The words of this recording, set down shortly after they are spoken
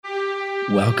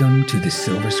Welcome to the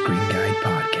Silver Screen Guide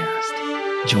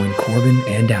podcast. Join Corbin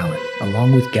and Alan,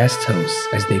 along with guest hosts,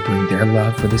 as they bring their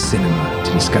love for the cinema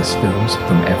to discuss films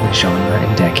from every genre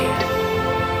and decade.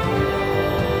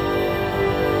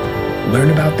 Learn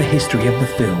about the history of the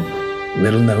film,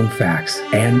 little-known facts,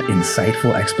 and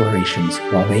insightful explorations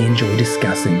while they enjoy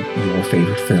discussing your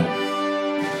favorite film.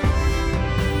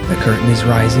 The curtain is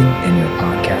rising and your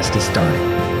podcast is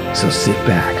starting, so sit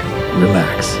back,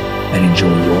 relax, and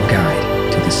enjoy your guide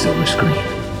to the silver screen.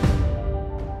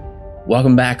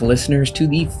 Welcome back, listeners, to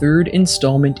the third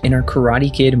installment in our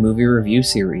Karate Kid movie review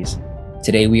series.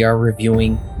 Today we are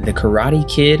reviewing The Karate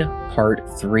Kid Part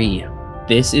 3.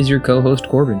 This is your co-host,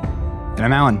 Corbin. And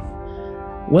I'm Alan.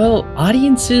 Well,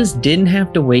 audiences didn't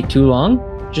have to wait too long,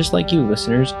 just like you,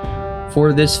 listeners,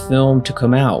 for this film to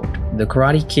come out. The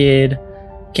Karate Kid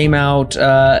came out,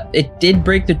 it did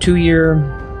break the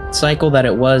 2-year cycle that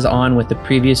it was on with the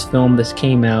previous film. This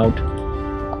came out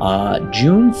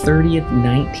June 30th,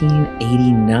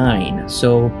 1989.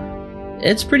 So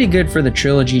it's pretty good for the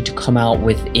trilogy to come out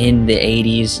within the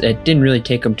 80s. It didn't really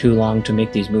take them too long to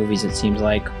make these movies, it seems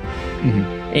like.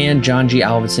 And John G.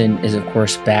 Avildsen is, of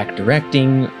course, back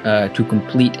directing to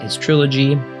complete his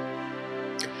trilogy.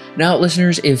 Now,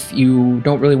 listeners, if you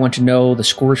don't really want to know the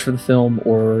scores for the film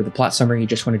or the plot summary, you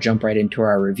just want to jump right into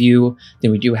our review, then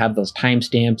we do have those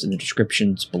timestamps in the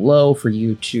descriptions below for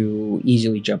you to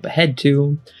easily jump ahead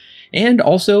to. And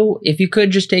also, if you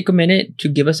could just take a minute to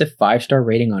give us a 5-star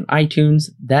rating on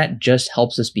iTunes, that just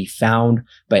helps us be found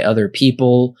by other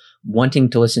people wanting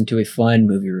to listen to a fun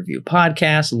movie review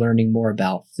podcast, learning more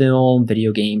about film,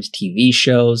 video games, TV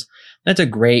shows. That's a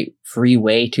great free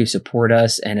way to support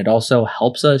us, and it also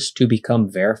helps us to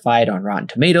become verified on Rotten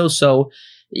Tomatoes. So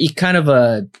kind of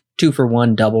a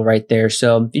 2-for-1 double right there.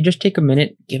 So if you just take a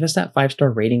minute, give us that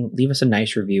 5-star rating, leave us a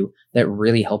nice review. That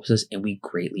really helps us, and we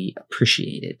greatly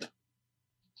appreciate it.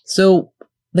 So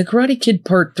The Karate Kid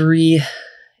Part 3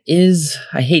 is,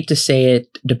 I hate to say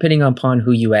it, depending upon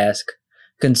who you ask,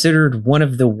 considered one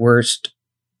of the worst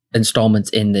installments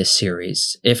in this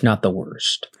series, if not the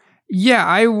worst. Yeah,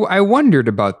 I wondered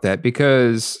about that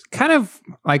because kind of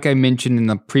like I mentioned in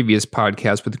the previous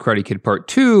podcast with the Karate Kid Part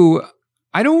 2,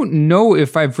 I don't know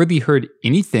if I've really heard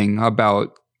anything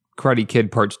about Karate Kid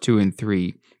Parts 2 and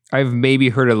 3. I've maybe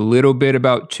heard a little bit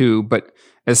about 2, but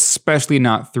especially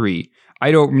not 3.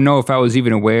 I don't know if I was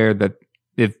even aware that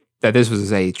this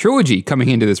was a trilogy coming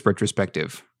into this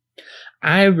retrospective.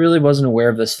 I really wasn't aware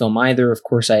of this film either. Of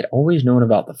course, I'd always known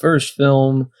about the first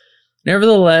film.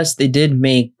 Nevertheless, they did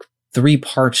make 3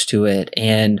 parts to it,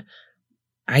 and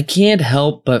I can't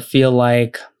help but feel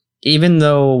like even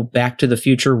though Back to the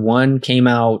Future 1 came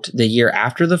out the year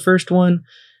after the first one,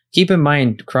 keep in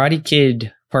mind Karate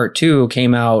Kid Part 2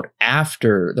 came out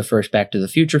after the first Back to the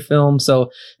Future film. So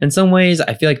in some ways,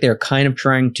 I feel like they're kind of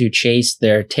trying to chase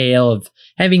their tail of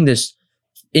having this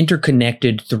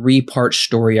interconnected 3-part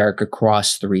story arc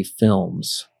across 3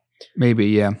 films. Maybe,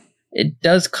 yeah. It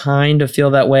does kind of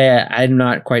feel that way. I'm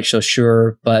not quite so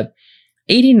sure, but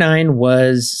 89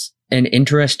 was an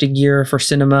interesting year for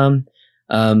cinema.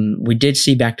 We did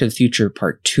see Back to the Future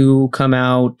Part 2 come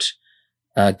out.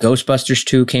 Ghostbusters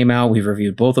 2 came out. We've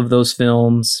reviewed both of those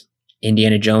films.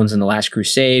 Indiana Jones and the Last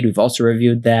Crusade, we've also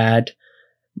reviewed that.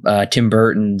 Tim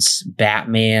Burton's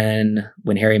Batman,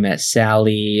 When Harry Met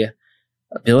Sally.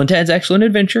 Bill and Ted's Excellent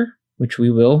Adventure, which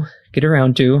we will get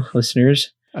around to,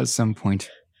 listeners. At some point.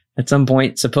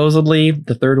 Supposedly,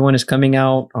 the third one is coming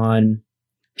out on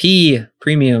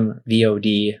Premium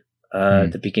VOD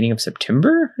the beginning of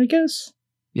September, I guess.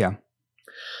 Yeah.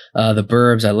 The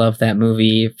Burbs, I love that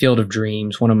movie. Field of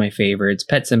Dreams, one of my favorites.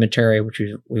 Pet Sematary, which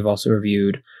we've also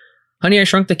reviewed. Honey, I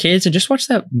Shrunk the Kids. I just watched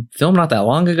that film not that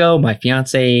long ago. My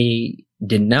fiance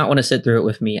did not want to sit through it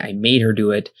with me. I made her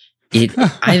do it.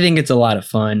 I think it's a lot of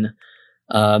fun.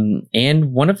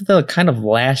 And one of the kind of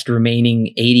last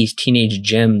remaining 80s teenage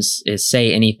gems is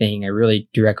Say Anything. I really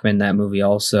do recommend that movie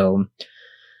also.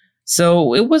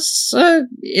 So it was an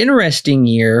interesting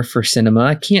year for cinema.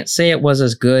 I can't say it was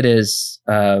as good as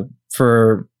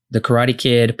for The Karate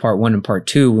Kid Part 1 and Part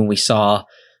 2 when we saw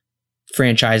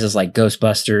franchises like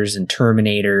Ghostbusters and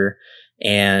Terminator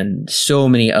and so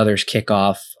many others kick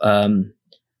off.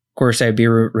 Of course, I'd be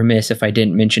remiss if I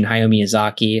didn't mention Hayao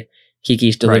Miyazaki.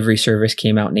 Kiki's Delivery Service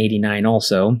came out in 89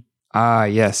 also.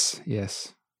 Yes.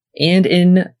 And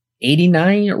in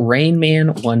 89, Rain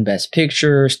Man won Best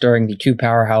Picture, starring the 2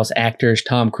 powerhouse actors,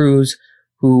 Tom Cruise,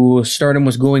 whose stardom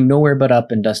was going nowhere but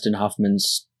up, and Dustin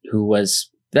Hoffman's,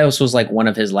 that was like one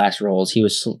of his last roles. He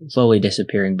was slowly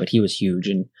disappearing, but he was huge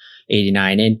in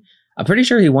 89. And I'm pretty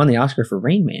sure he won the Oscar for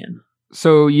Rain Man.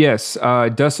 So yes,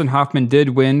 Dustin Hoffman did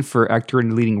win for actor in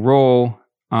the leading role.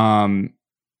 Rain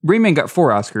Man got 4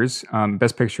 Oscars: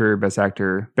 Best Picture, Best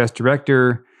Actor, Best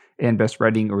Director, and Best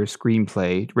Writing or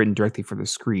Screenplay written directly for the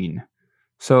screen.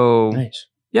 So Nice.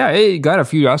 yeah, it got a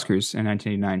few Oscars in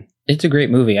 1989. It's a great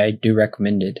movie. I do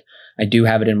recommend it. I do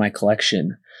have it in my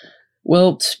collection.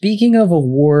 Well, speaking of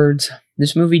awards,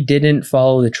 this movie didn't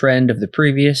follow the trend of the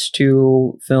previous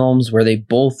 2 films where they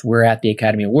both were at the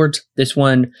Academy Awards. This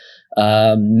one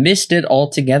missed it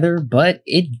altogether, but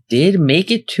it did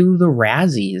make it to the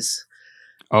Razzies.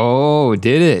 Oh,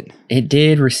 did it? It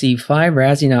did receive 5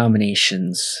 Razzie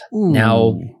nominations. Ooh.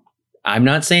 Now, I'm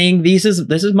not saying this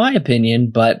is my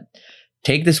opinion, but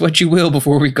take this what you will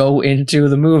before we go into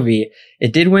the movie.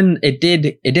 It didn't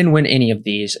win any of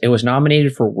these. It was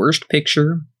nominated for Worst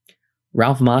Picture.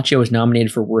 Ralph Macchio was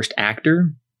nominated for Worst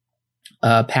Actor.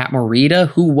 Pat Morita,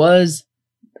 who was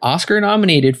Oscar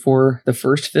nominated for the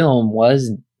first film,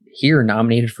 was here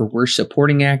nominated for Worst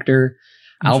Supporting Actor.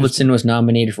 Alvinson was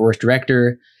nominated for Worst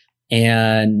Director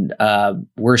and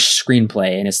Worst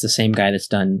Screenplay, and it's the same guy that's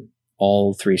done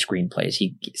all 3 screenplays.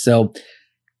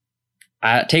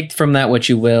 Take from that what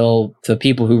you will. The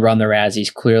people who run the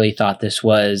Razzies clearly thought this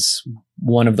was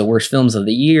one of the worst films of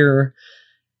the year.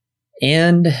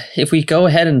 And if we go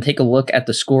ahead and take a look at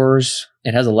the scores,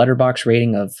 it has a Letterboxd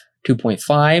rating of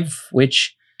 2.5,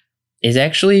 which is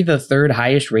actually the 3rd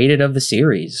highest rated of the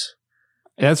series.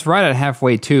 That's right at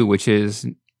halfway too, which is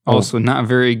also not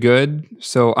very good.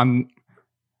 So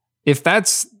if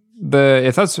that's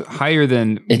higher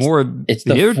than it's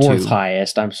the 4th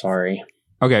highest. I'm sorry.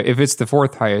 Okay, if it's the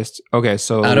 4th highest, okay,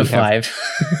 so out of 5.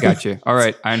 Gotcha. All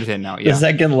right, I understand now. Yeah, the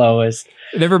 2nd lowest.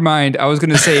 Never mind. I was going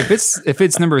to say if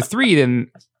it's number 3,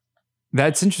 then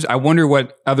that's interesting. I wonder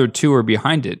what other 2 are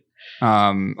behind it.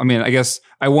 I mean, I guess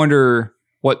I wonder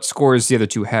what scores the other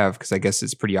 2 have, because I guess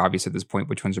it's pretty obvious at this point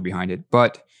which ones are behind it.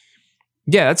 But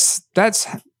yeah, that's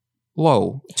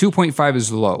low. 2.5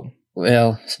 is low.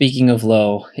 Well, speaking of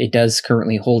low, it does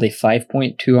currently hold a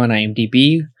 5.2 on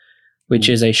IMDb, which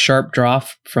is a sharp drop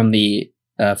from the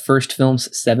first film's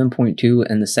 7.2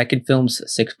 and the second film's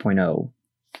 6.0.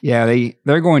 Yeah,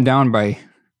 they're going down by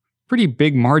pretty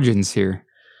big margins here.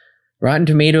 Rotten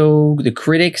Tomato, the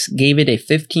critics gave it a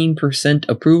 15%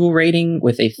 approval rating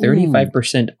with a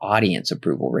 35% audience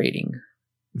approval rating.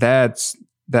 That's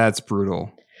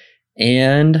brutal.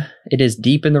 And it is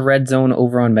deep in the red zone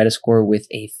over on Metascore with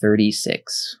a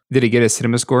 36. Did it get a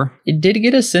cinema score? It did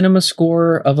get a cinema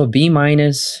score of a B-.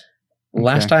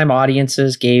 Last time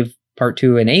audiences gave part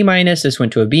 2 an A-. This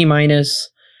went to a B-.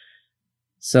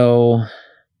 So,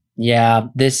 yeah,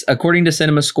 this, according to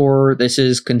Cinema Score, this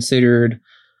is considered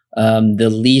the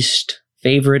least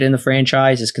favorite in the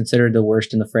franchise. Is considered the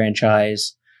worst in the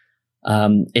franchise.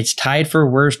 It's tied for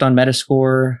worst on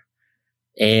Metascore,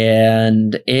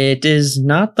 and it is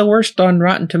not the worst on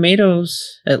Rotten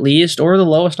Tomatoes, at least, or the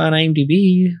lowest on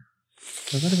IMDb.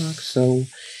 So,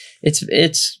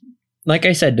 it's like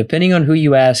I said, depending on who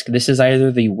you ask, this is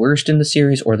either the worst in the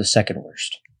series or the second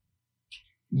worst.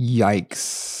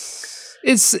 Yikes.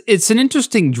 It's an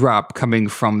interesting drop coming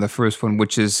from the first one,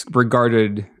 which is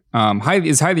regarded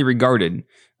highly regarded.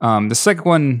 The second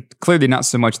one, clearly not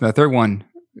so much, and the third one,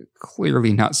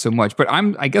 clearly not so much. But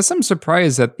I guess I'm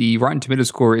surprised that the Rotten Tomato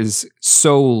score is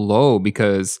so low,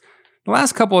 because the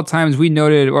last couple of times we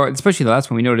noted, or especially the last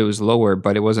one, we noted it was lower,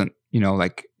 but it wasn't,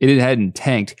 like it hadn't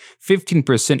tanked.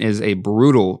 15% is a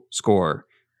brutal score.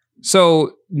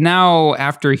 So now,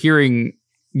 after hearing,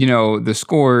 the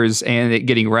scores and it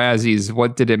getting Razzies,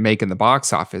 what did it make in the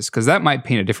box office? Because that might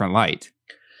paint a different light.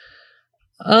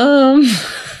 Not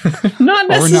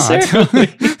necessarily.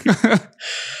 Or not.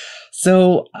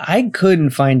 So I couldn't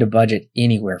find a budget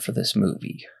anywhere for this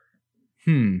movie.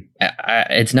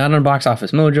 It's not on Box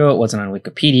Office Mojo. It wasn't on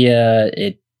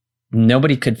Wikipedia.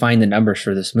 Nobody could find the numbers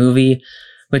for this movie,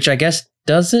 which I guess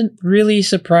doesn't really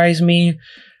surprise me,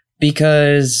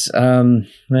 because,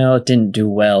 it didn't do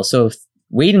well. So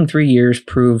waiting 3 years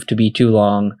proved to be too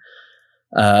long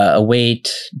a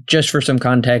wait. Just for some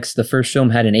context, the first film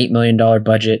had an $8 million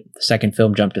budget. The second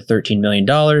film jumped to $13 million.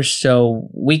 So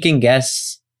we can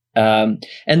guess. And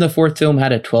the fourth film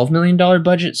had a $12 million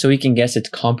budget, so we can guess it's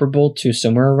comparable to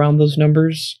somewhere around those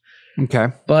numbers. Okay.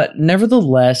 But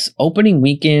nevertheless, opening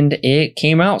weekend, it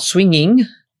came out swinging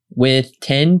with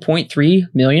 $10.3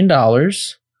 million.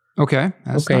 Okay.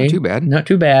 That's not too bad. Not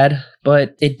too bad.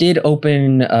 But it did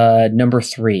open number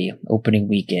 3 opening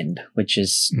weekend, which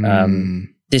is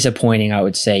disappointing, I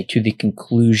would say, to the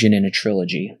conclusion in a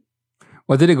trilogy.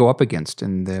 What did it go up against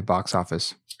in the box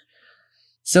office?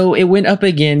 So it went up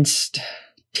against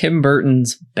Tim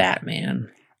Burton's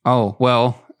Batman. Oh,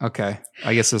 well, Okay.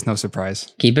 I guess there's no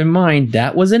surprise. Keep in mind,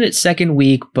 that was in its second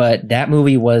week, but that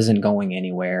movie wasn't going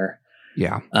anywhere.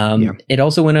 Yeah. It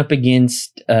also went up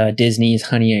against Disney's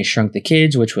Honey, I Shrunk the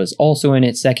Kids, which was also in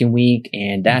its second week,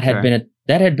 and that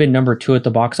had been number 2 at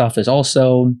the box office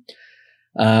also.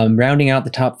 Rounding out the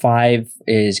top 5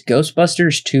 is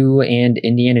Ghostbusters 2 and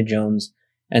Indiana Jones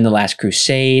and the Last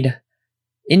Crusade.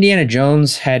 Indiana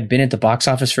Jones had been at the box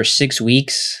office for 6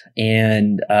 weeks,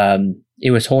 and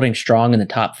it was holding strong in the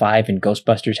top 5, and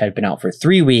Ghostbusters had been out for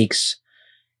 3 weeks.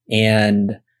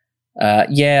 And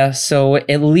so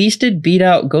at least it beat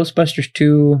out Ghostbusters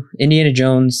 2, Indiana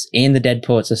Jones, and the Dead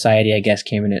Poet Society, I guess,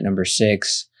 came in at number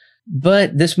 6.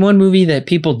 But this one movie that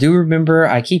people do remember,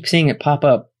 I keep seeing it pop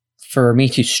up for me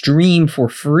to stream for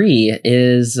free,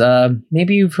 is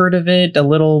maybe you've heard of it, a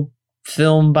little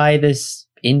film by this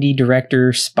indie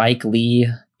director, Spike Lee,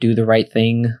 Do the Right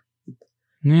Thing.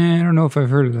 Yeah, I don't know if I've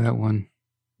heard of that one.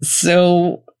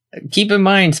 So keep in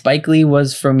mind, Spike Lee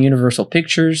was from Universal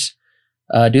Pictures.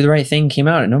 Do the Right Thing came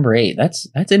out at number 8. That's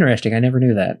interesting. I never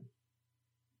knew that.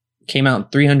 Came out in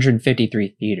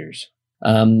 353 theaters.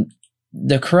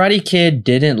 The Karate Kid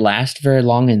didn't last very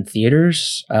long in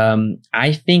theaters.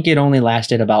 I think it only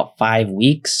lasted about 5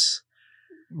 weeks.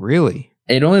 Really?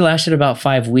 It only lasted about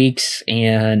 5 weeks,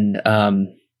 and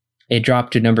it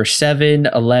dropped to number 7,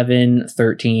 11,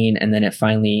 13, and then it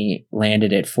finally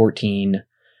landed at 14.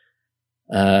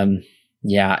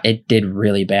 It did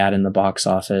really bad in the box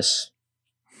office.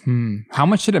 How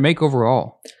much did it make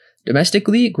overall?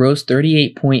 Domestically, it grossed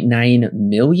 $38.9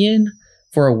 million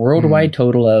for a worldwide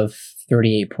total of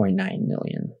 $38.9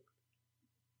 million.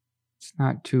 It's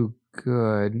not too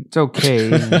good. It's okay,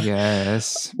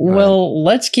 yes. Well,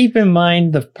 let's keep in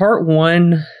mind the part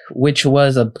 1, which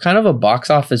was a kind of a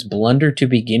box office blunder to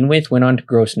begin with, went on to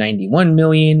gross $91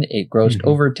 million. It grossed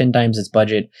over 10 times its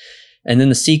budget. And then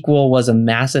the sequel was a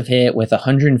massive hit with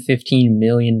 $115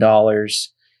 million.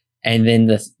 And then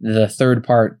the third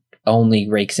part only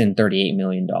rakes in $38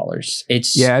 million.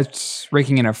 It's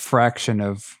raking in a fraction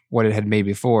of what it had made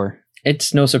before.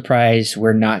 It's no surprise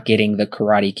we're not getting the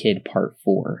Karate Kid Part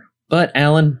 4. But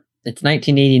Alan, it's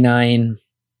 1989.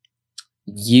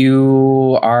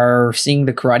 You are seeing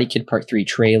the Karate Kid Part 3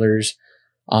 trailers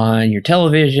on your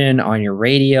television, on your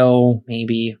radio,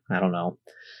 maybe. I don't know.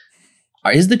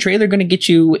 Is the trailer going to get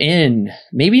you in?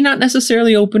 Maybe not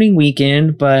necessarily opening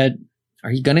weekend, but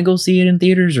are you going to go see it in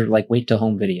theaters or wait till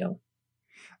home video?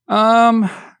 Probably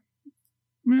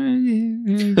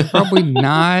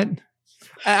not.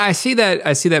 I see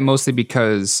that mostly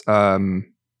because I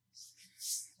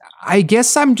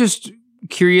guess I'm just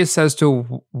curious as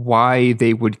to why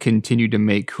they would continue to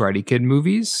make Karate Kid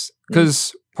movies.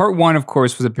 Because part 1, of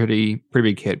course, was a pretty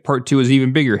big hit. Part 2 was an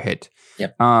even bigger hit.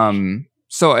 Yep.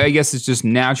 So I guess it's just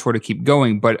natural to keep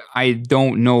going, but I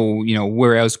don't know,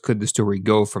 where else could the story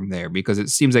go from there, because it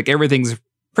seems like everything's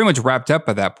pretty much wrapped up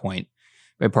at that point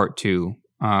by part 2.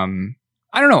 I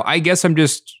don't know. I guess I'm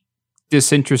just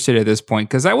disinterested at this point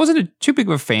because I wasn't too big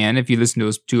of a fan. If you listen to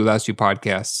those last two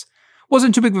podcasts,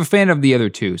 wasn't too big of a fan of the other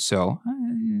two. So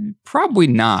probably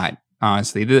not,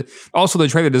 honestly. Also, the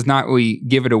trailer does not really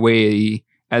give it away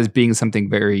as being something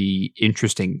very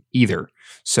interesting either.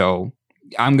 So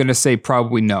I'm going to say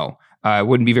probably no. I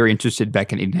wouldn't be very interested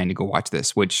back in 89 to go watch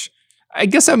this, which I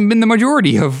guess I'm in the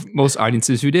majority of most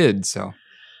audiences who did. So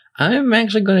I'm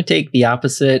actually going to take the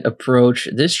opposite approach.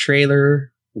 This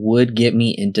trailer would get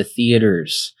me into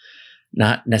theaters.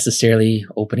 Not necessarily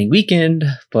opening weekend,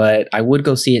 but I would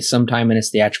go see it sometime in its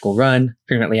theatrical run.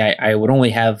 Apparently, I would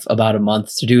only have about a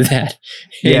month to do that.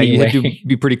 Yeah, anyway. You have to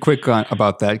be pretty quick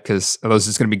about that because otherwise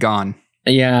it's going to be gone.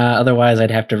 Yeah, otherwise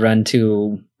I'd have to run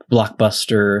to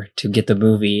Blockbuster to get the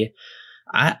movie.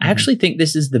 I actually think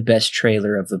this is the best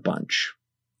trailer of the bunch.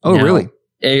 Oh, now, really?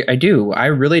 I do. I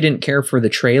really didn't care for the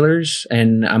trailers,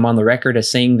 and I'm on the record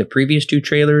as saying the previous two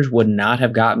trailers would not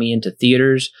have got me into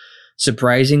theaters.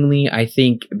 Surprisingly, I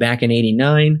think back in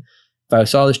 89, if I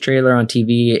saw this trailer on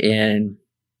TV and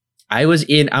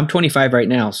I'm 25 right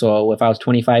now, so if I was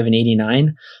 25 in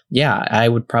 89, yeah, I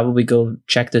would probably go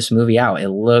check this movie out. It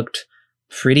looked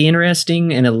pretty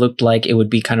interesting, and it looked like it would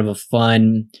be kind of a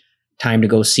fun time to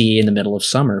go see in the middle of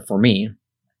summer for me.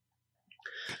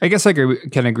 I guess I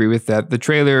can agree with that. The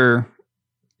trailer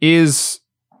is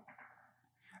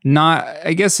not,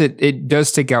 I guess it does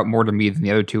stick out more to me than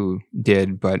the other two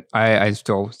did, but I'm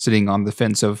still sitting on the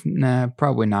fence of,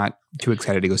 probably not too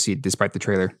excited to go see it despite the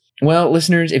trailer. Well,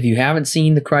 listeners, if you haven't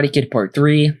seen The Karate Kid Part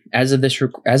 3, as of this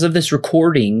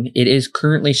recording, it is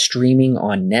currently streaming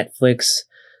on Netflix.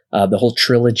 The whole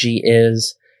trilogy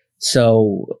is.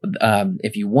 So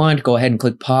if you want, go ahead and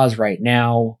click pause right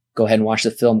now. go ahead and watch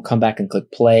the film, come back and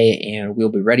click play, and we'll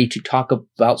be ready to talk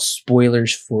about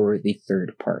spoilers for the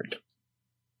third part.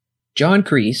 John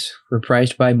Kreese,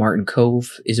 reprised by Martin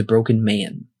Kove, is a broken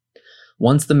man.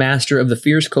 Once the master of the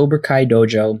fierce Cobra Kai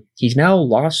dojo, he's now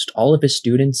lost all of his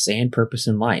students and purpose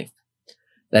in life.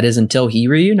 That is until he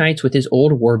reunites with his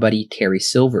old war buddy Terry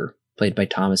Silver, played by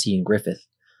Thomas Ian Griffith,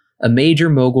 a major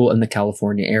mogul in the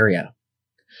California area.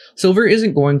 Silver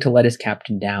isn't going to let his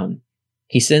captain down.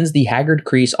 He sends the haggard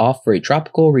Kreese off for a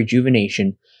tropical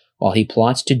rejuvenation while he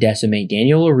plots to decimate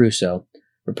Daniel LaRusso,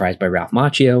 reprised by Ralph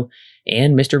Macchio,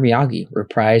 and Mr. Miyagi,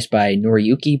 reprised by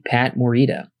Noriyuki Pat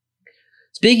Morita.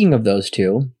 Speaking of those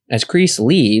two, as Kreese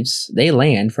leaves, they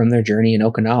land from their journey in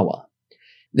Okinawa.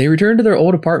 They return to their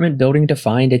old apartment building to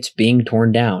find it's being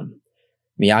torn down.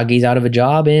 Miyagi's out of a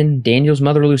job, and Daniel's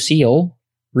mother Lucille,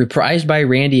 reprised by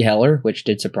Randy Heller, which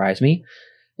did surprise me,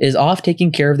 is off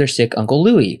taking care of their sick Uncle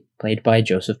Louie, played by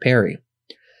Joseph Perry.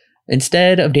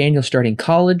 Instead of Daniel starting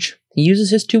college, he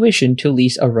uses his tuition to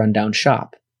lease a rundown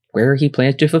shop, where he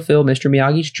plans to fulfill Mr.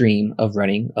 Miyagi's dream of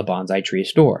running a bonsai tree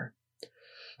store.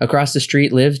 Across the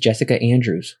street lives Jessica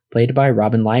Andrews, played by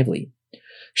Robin Lively.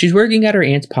 She's working at her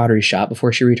aunt's pottery shop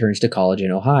before she returns to college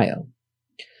in Ohio.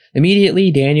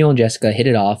 Immediately, Daniel and Jessica hit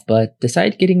it off, but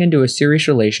decide getting into a serious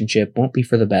relationship won't be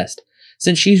for the best,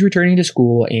 since she's returning to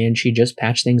school and she just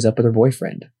patched things up with her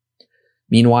boyfriend.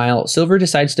 Meanwhile, Silver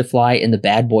decides to fly in the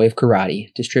Bad Boy of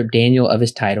Karate to strip Daniel of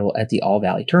his title at the All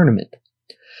Valley tournament.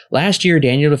 Last year,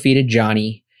 Daniel defeated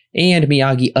Johnny, and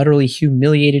Miyagi utterly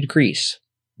humiliated Kreese.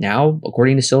 Now,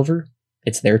 according to Silver,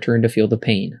 it's their turn to feel the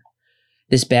pain.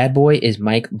 This bad boy is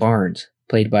Mike Barnes,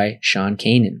 played by Sean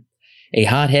Kanan, a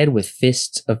hothead with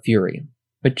fists of fury.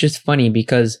 Which is funny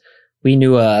because we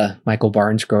knew Michael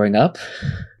Barnes growing up.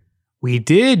 We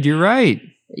did, you're right.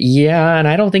 Yeah, and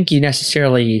I don't think you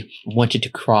necessarily wanted to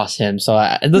cross him, so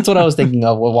that's what I was thinking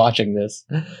of while watching this.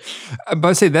 But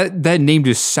I say that name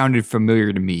just sounded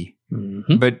familiar to me.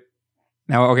 Mm-hmm. But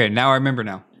now I remember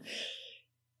now.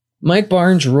 Mike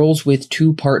Barnes rolls with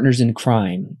two partners in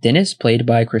crime, Dennis, played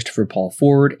by Christopher Paul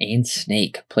Ford, and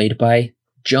Snake, played by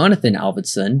Jonathan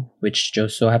Alvidson, which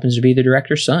just so happens to be the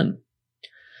director's son.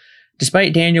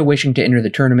 Despite Daniel wishing to enter the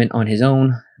tournament on his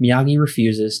own, Miyagi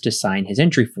refuses to sign his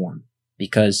entry form,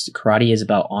 because karate is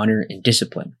about honor and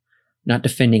discipline, not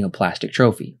defending a plastic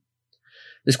trophy.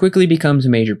 This quickly becomes a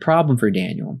major problem for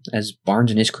Daniel, as Barnes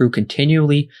and his crew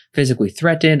continually physically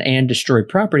threaten and destroy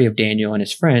property of Daniel and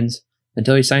his friends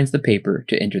until he signs the paper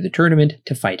to enter the tournament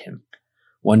to fight him.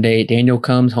 One day, Daniel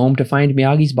comes home to find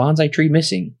Miyagi's bonsai tree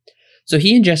missing, so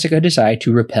he and Jessica decide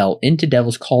to rappel into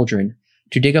Devil's Cauldron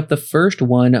to dig up the first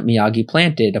one Miyagi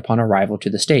planted upon arrival to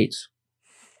the States.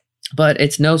 But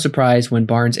it's no surprise when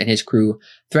Barnes and his crew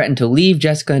threaten to leave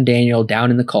Jessica and Daniel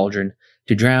down in the cauldron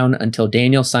to drown until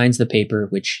Daniel signs the paper,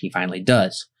 which he finally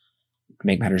does. To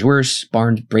make matters worse,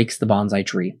 Barnes breaks the bonsai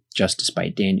tree, just to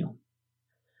spite Daniel.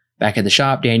 Back at the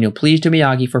shop, Daniel pleads to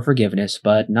Miyagi for forgiveness,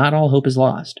 but not all hope is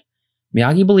lost.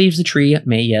 Miyagi believes the tree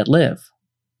may yet live,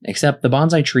 except the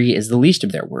bonsai tree is the least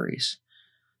of their worries.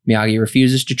 Miyagi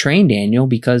refuses to train Daniel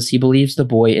because he believes the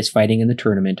boy is fighting in the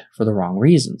tournament for the wrong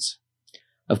reasons.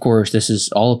 Of course, this is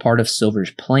all a part of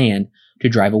Silver's plan to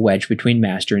drive a wedge between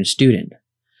master and student.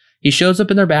 He shows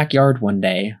up in their backyard one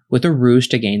day with a ruse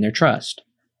to gain their trust.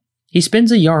 He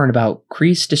spins a yarn about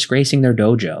Kreese disgracing their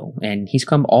dojo, and he's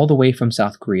come all the way from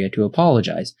South Korea to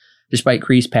apologize, despite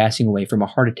Kreese passing away from a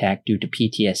heart attack due to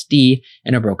PTSD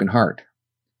and a broken heart.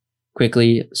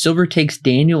 Quickly, Silver takes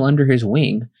Daniel under his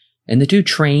wing, and the two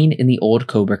train in the old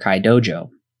Cobra Kai dojo.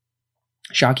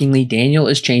 Shockingly, Daniel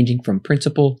is changing from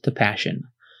principle to passion.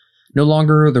 No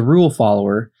longer the rule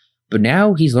follower, but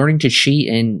now he's learning to cheat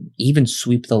and even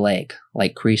sweep the leg,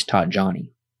 like Kreese taught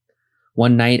Johnny.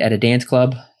 One night at a dance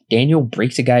club, Daniel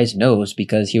breaks a guy's nose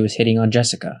because he was hitting on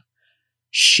Jessica.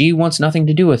 She wants nothing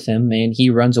to do with him, and he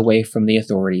runs away from the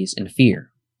authorities in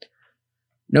fear.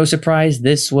 No surprise,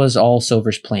 this was all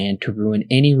Silver's plan to ruin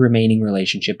any remaining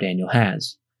relationship Daniel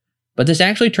has. But this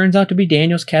actually turns out to be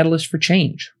Daniel's catalyst for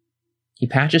change. He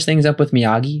patches things up with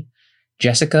Miyagi,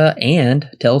 Jessica,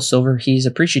 and tells Silver he's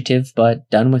appreciative but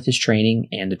done with his training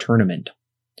and the tournament.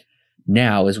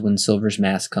 Now is when Silver's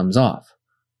mask comes off.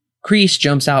 Kreese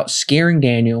jumps out, scaring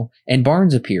Daniel, and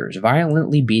Barnes appears,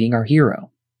 violently beating our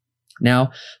hero.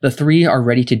 Now, the three are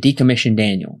ready to decommission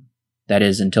Daniel. That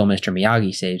is, until Mr.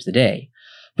 Miyagi saves the day,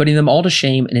 putting them all to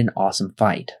shame in an awesome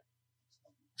fight.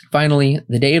 Finally,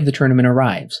 the day of the tournament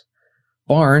arrives.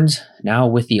 Barnes, now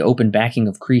with the open backing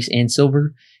of Kreese and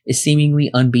Silver, is seemingly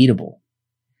unbeatable.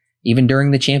 Even during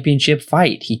the championship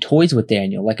fight, he toys with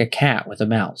Daniel like a cat with a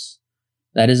mouse.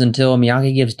 That is until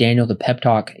Miyagi gives Daniel the pep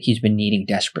talk he's been needing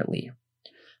desperately.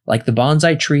 Like the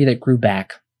bonsai tree that grew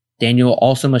back, Daniel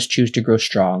also must choose to grow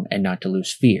strong and not to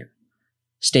lose fear.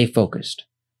 Stay focused.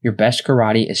 Your best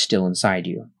karate is still inside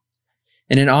you.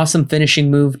 In an awesome finishing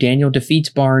move, Daniel defeats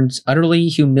Barnes, utterly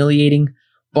humiliating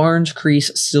Barnes,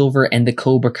 Kreese, Silver, and the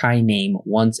Cobra Kai name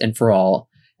once and for all,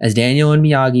 as Daniel and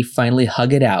Miyagi finally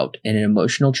hug it out in an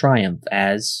emotional triumph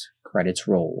as credits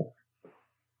roll.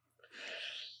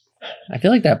 I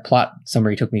feel like that plot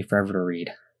summary took me forever to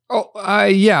read. Oh,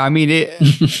 yeah. I mean, it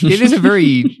is a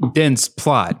very dense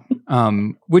plot,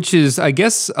 which is, I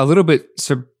guess, a little bit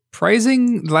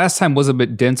surprising. Last time was a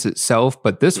bit dense itself,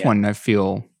 but this one, I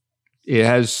feel, it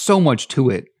has so much to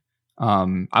it.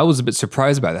 I was a bit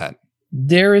surprised by that.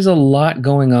 There is a lot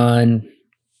going on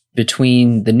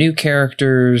between the new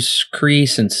characters,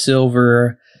 Kreese and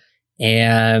Silver,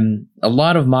 and a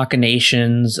lot of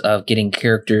machinations of getting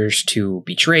characters to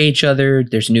betray each other.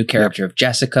 There's a new character of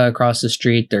Jessica across the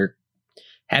street. They're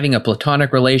having a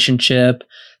platonic relationship.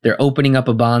 They're opening up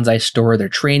a bonsai store. They're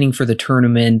training for the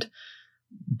tournament.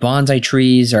 Bonsai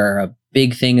trees are a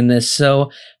big thing in this. So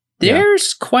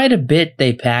there's quite a bit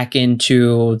they pack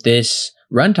into this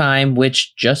runtime,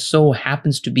 which just so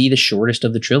happens to be the shortest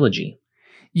of the trilogy.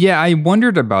 Yeah, I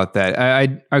wondered about that.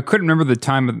 I couldn't remember the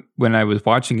time when I was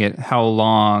watching it, how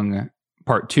long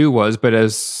part 2 was, but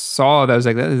as saw that, I was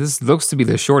like, this looks to be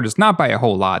the shortest, not by a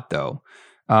whole lot though,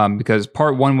 because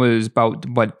part 1 was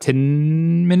about,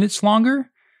 10 minutes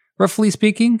longer, roughly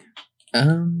speaking?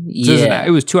 Yeah.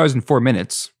 It was 2 hours and 4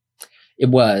 minutes. It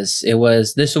was.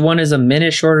 This one is a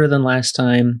minute shorter than last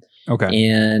time. Okay.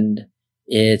 And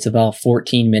it's about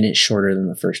 14 minutes shorter than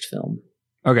the first film.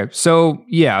 Okay, so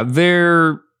yeah,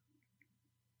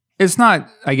 it's not,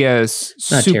 I guess,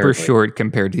 not super terribly short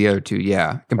compared to the other two.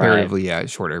 Yeah, comparatively,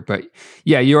 it's shorter. But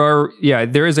yeah,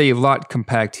 there is a lot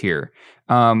compact here,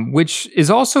 which is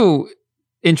also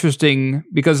interesting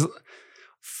because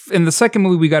in the second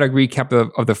movie, we got a recap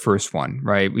of the first one,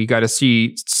 right? We got to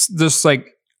see just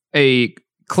like a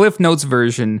Cliff Notes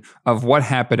version of what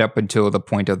happened up until the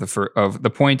point of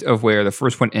the point of where the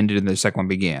first one ended and the second one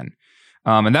began.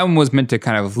 And that one was meant to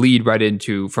kind of lead right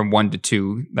into from 1 to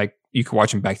 2, like you could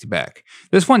watch them back to back.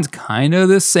 This one's kind of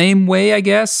the same way, I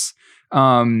guess.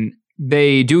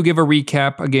 They do give a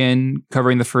recap again,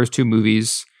 covering the first 2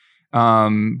 movies,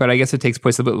 but I guess it takes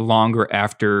place a bit longer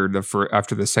after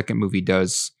the second movie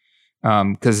does,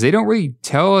 because they don't really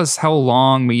tell us how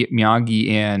long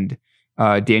Miyagi and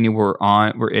Daniel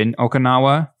were in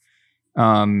Okinawa.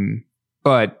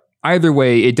 But either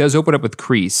way, it does open up with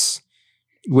Kreese,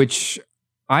 which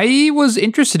I was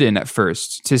interested in at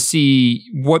first to see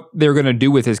what they're going to do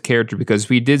with his character, because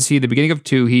we did see the beginning of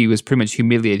 2, he was pretty much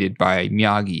humiliated by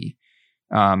Miyagi.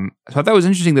 So I thought that was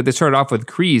interesting that they started off with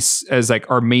Kreese as like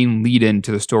our main lead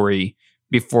into the story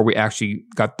before we actually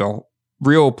got the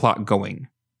real plot going.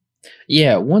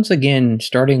 Yeah, once again,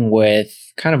 starting with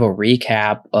kind of a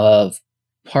recap of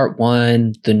part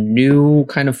 1, the new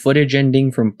kind of footage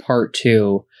ending from part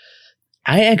 2.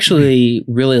 I actually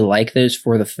really like this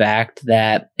for the fact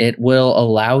that it will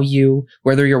allow you,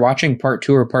 whether you're watching part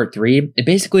 2 or part 3, it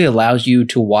basically allows you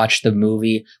to watch the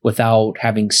movie without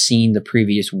having seen the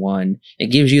previous one. It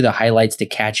gives you the highlights to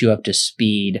catch you up to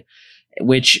speed,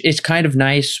 which is kind of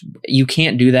nice. You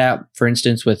can't do that, for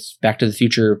instance, with Back to the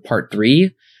Future Part 3.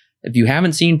 If you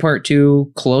haven't seen part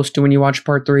 2 close to when you watch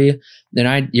part 3,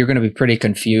 then you're going to be pretty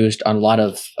confused on a lot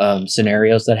of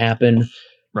scenarios that happen.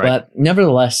 Right. But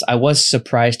nevertheless, I was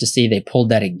surprised to see they pulled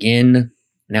that again.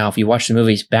 Now, if you watch the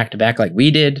movies back to back like we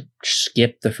did,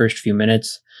 skip the first few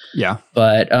minutes. Yeah.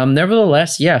 But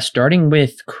nevertheless, starting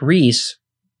with Kreese,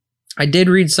 I did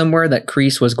read somewhere that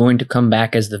Kreese was going to come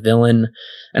back as the villain.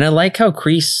 And I like how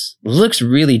Kreese looks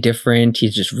really different.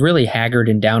 He's just really haggard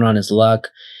and down on his luck.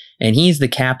 And he's the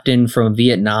captain from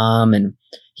Vietnam. And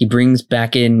he brings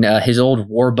back in his old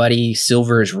war buddy,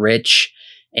 Silver is Rich.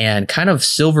 And kind of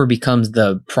Silver becomes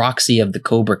the proxy of the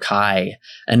Cobra Kai.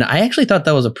 And I actually thought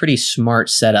that was a pretty smart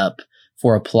setup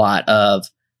for a plot of,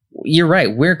 you're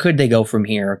right, where could they go from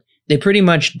here? They pretty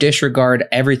much disregard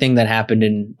everything that happened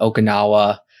in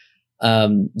Okinawa.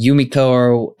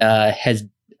 Yumiko has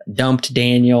dumped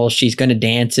Daniel. She's going to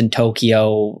dance in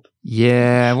Tokyo.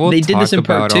 Yeah, they did this in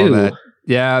part 2.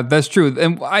 Yeah, that's true.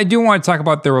 And I do want to talk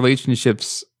about their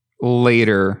relationships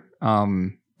later.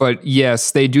 But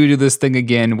yes, they do this thing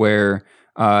again where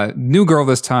new girl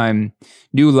this time,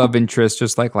 new love interest,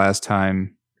 just like last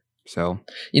time. So,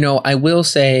 I will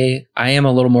say I am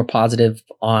a little more positive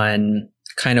on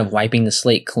kind of wiping the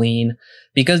slate clean,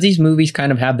 because these movies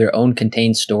kind of have their own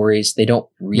contained stories. They don't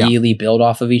really build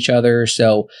off of each other.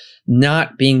 So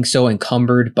not being so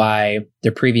encumbered by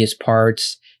the previous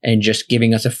parts and just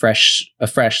giving us a fresh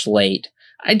slate,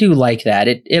 I do like that.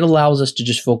 It allows us to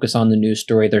just focus on the new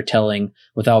story they're telling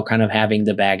without kind of having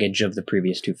the baggage of the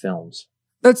previous two films.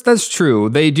 That's true.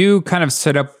 They do kind of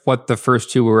set up what the first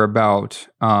two were about.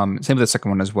 Same with the second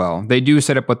one as well. They do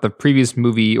set up what the previous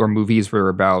movie or movies were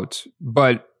about,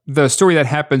 but the story that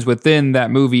happens within that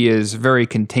movie is very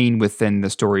contained within the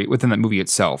story, within that movie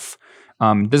itself.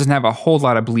 Doesn't have a whole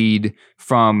lot of bleed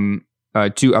from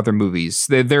two other movies.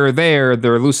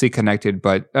 They're loosely connected,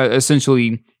 but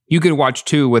essentially you can watch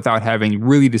two without having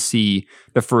really to see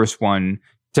the first one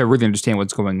to really understand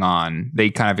what's going on. They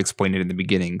kind of explain it in the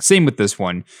beginning. Same with this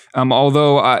one.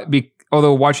 Although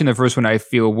watching the first one, I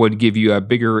feel would give you there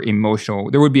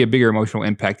would be a bigger emotional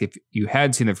impact if you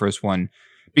had seen the first one,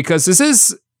 because this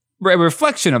is a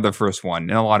reflection of the first one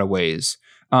in a lot of ways.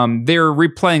 They're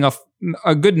replaying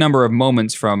a good number of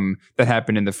moments from that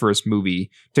happened in the first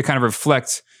movie to kind of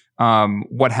reflect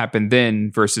what happened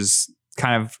then versus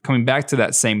kind of coming back to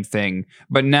that same thing.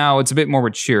 But now it's a bit more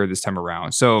mature this time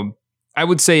around. So I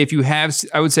would say it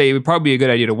would probably be a good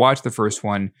idea to watch the first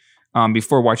one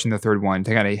before watching the third one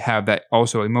to kind of have that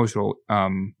also emotional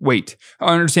weight,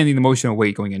 understanding the emotional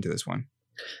weight going into this one.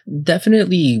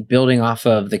 Definitely building off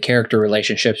of the character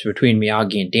relationships between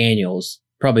Miyagi and Daniel's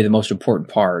probably the most important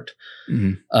part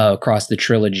across the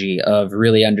trilogy of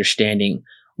really understanding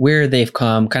where they've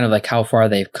come, kind of like how far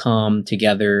they've come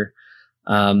together.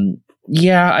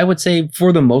 Yeah, I would say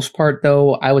for the most part,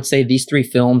 though, I would say these three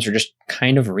films are just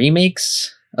kind of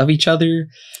remakes of each other.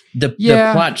 The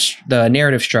plot, the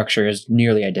narrative structure is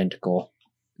nearly identical.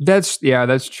 That's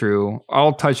true.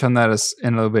 I'll touch on that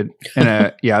in a little bit,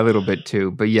 a little bit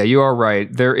too. But yeah, you are right.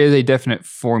 There is a definite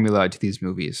formula to these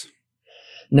movies.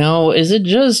 Now, is it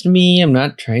just me? I'm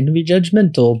not trying to be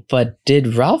judgmental, but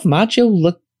did Ralph Macchio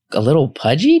look a little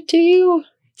pudgy to you?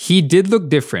 He did look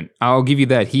different. I'll give you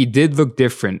that. He did look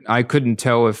different. I couldn't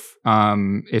tell if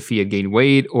he had gained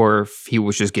weight or if he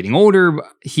was just getting older.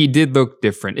 He did look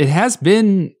different. It has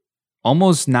been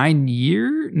almost 9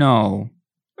 years? No.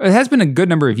 It has been a good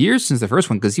number of years since the first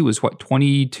one, because he was,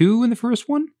 22 in the first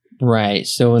one? Right.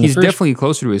 So he's definitely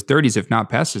closer to his 30s, if not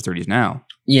past his 30s now.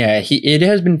 Yeah, it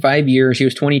has been 5 years. He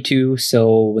was 22,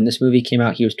 so when this movie came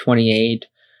out, he was 28.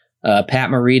 Pat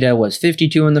Morita was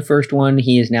 52 in the first one.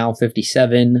 He is now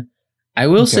 57. I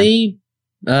will say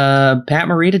Pat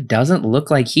Morita doesn't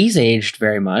look like he's aged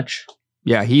very much.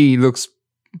 Yeah, he looks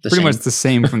pretty much the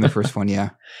same from the first one,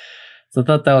 yeah. So I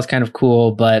thought that was kind of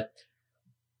cool, but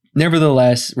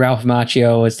nevertheless, Ralph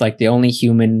Macchio is like the only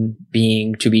human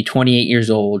being to be 28 years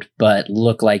old, but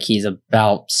look like he's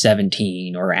about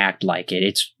 17 or act like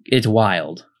it. It's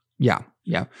wild. Yeah.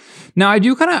 Now, I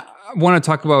do kind of want to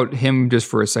talk about him just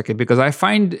for a second, because I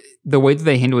find the way that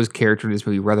they handle his character in this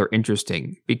movie rather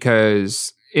interesting,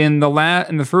 because in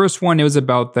the first one, it was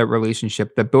about that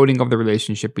relationship, the building of the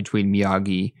relationship between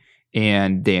Miyagi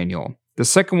and Daniel. The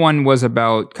second one was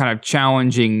about kind of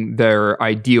challenging their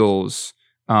ideals,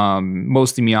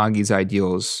 mostly Miyagi's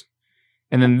ideals.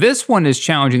 And then this one is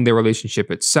challenging their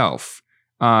relationship itself.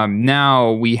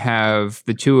 Now we have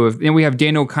we have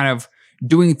Daniel kind of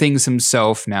doing things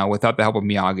himself now without the help of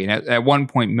Miyagi. And at one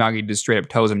point, Miyagi just straight up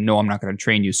tells him, "No, I'm not going to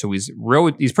train you." So he's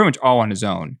pretty much all on his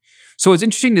own. So it's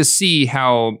interesting to see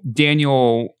how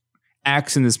Daniel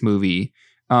acts in this movie,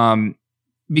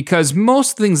 because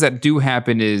most things that do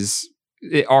happen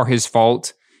are his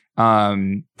fault,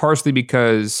 partially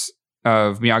because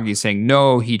of Miyagi saying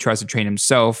no. He tries to train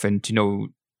himself, and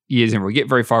he doesn't really get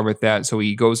very far with that. So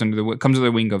he comes under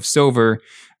the wing of Silver,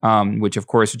 which of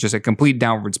course is just a complete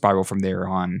downward spiral from there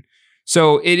on.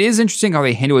 So it is interesting how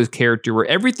they handle his character, where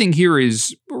everything here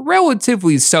is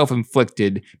relatively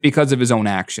self-inflicted because of his own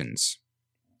actions.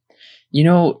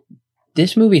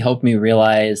 This movie helped me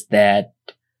realize that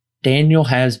Daniel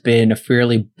has been a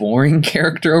fairly boring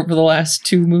character over the last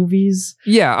two movies.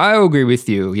 Yeah, I agree with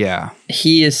you. Yeah.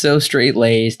 He is so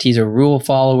straight-laced. He's a rule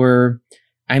follower.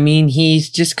 I mean, he's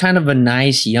just kind of a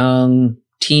nice young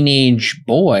teenage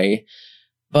boy,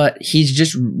 but he's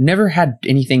just never had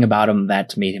anything about him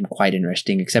that's made him quite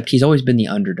interesting, except he's always been the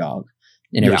underdog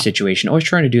in every situation, always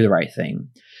trying to do the right thing.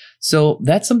 So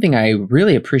that's something I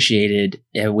really appreciated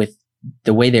with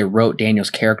the way they wrote Daniel's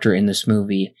character in this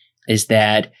movie, is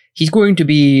that he's going to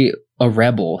be a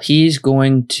rebel. He's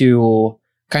going to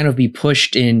kind of be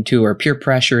pushed into or peer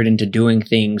pressured into doing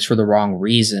things for the wrong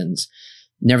reasons.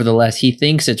 Nevertheless, he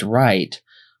thinks it's right.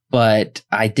 But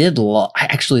I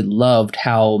actually loved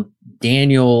how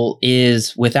Daniel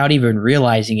is, without even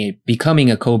realizing it, becoming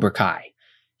a Cobra Kai.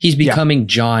 He's becoming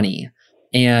Johnny.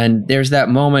 And there's that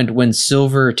moment when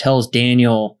Silver tells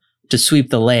Daniel to sweep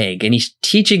the leg, and he's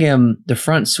teaching him the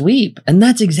front sweep. And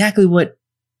that's exactly what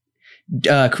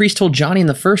Kreese told Johnny in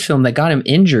the first film that got him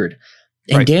injured.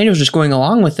 And Right. Daniel's just going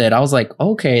along with it. I was like,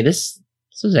 okay, this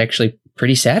is actually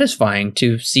pretty satisfying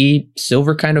to see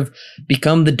Silver kind of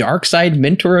become the dark side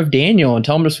mentor of Daniel and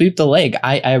tell him to sweep the leg.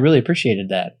 I really appreciated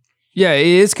that. Yeah, it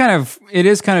is kind of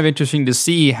interesting to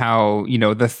see how,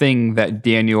 the thing that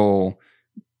Daniel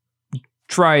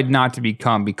tried not to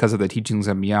become because of the teachings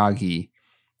of Miyagi,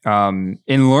 and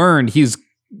learned he's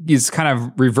kind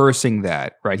of reversing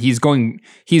that, right? He's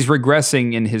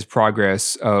regressing in his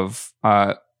progress of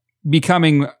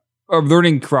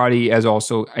learning karate as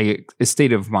also a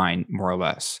state of mind, more or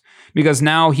less. Because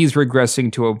now he's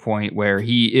regressing to a point where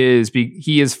he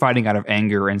is fighting out of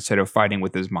anger instead of fighting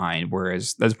with his mind,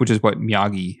 which is what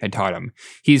Miyagi had taught him.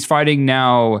 He's fighting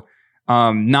now,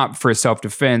 not for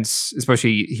self-defense,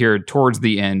 especially here towards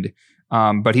the end,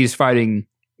 but he's fighting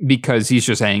because he's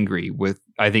just angry with,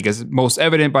 I think, is most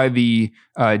evident by the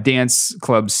dance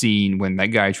club scene when that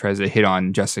guy tries to hit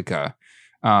on Jessica.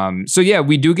 So yeah,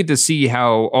 we do get to see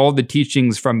how all the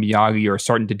teachings from Miyagi are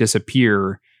starting to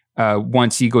disappear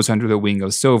once he goes under the wing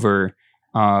of Silver.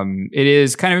 It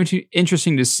is kind of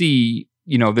interesting to see,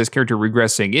 this character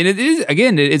regressing, and it is,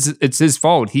 again, it's his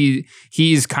fault.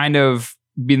 He's kind of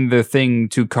been the thing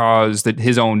to cause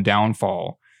his own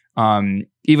downfall.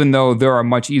 Even though there are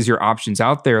much easier options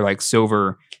out there, like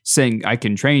Silver saying, "I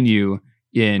can train you,"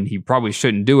 and he probably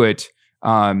shouldn't do it.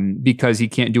 Because he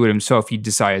can't do it himself, he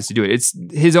decides to do it. It's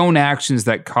his own actions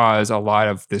that cause a lot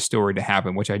of this story to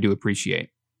happen, which I do appreciate.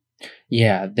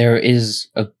 Yeah, there is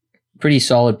a pretty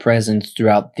solid presence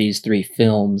throughout these three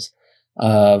films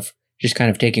of just kind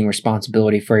of taking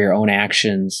responsibility for your own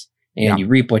actions, and you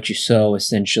reap what you sow,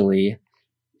 essentially.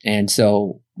 And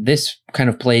so this kind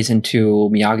of plays into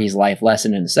Miyagi's life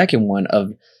lesson in the second one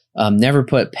of never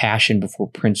put passion before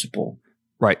principle.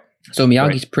 Right. So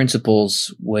Miyagi's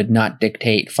principles would not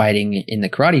dictate fighting in the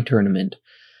karate tournament,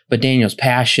 but Daniel's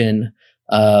passion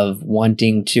of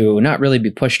wanting to not really be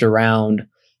pushed around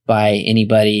by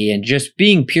anybody and just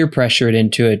being peer pressured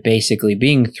into it, basically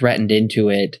being threatened into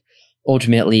it,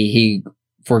 ultimately he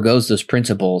forgoes those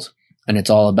principles, and it's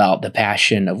all about the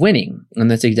passion of winning. And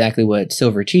that's exactly what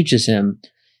Silver teaches him,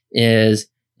 is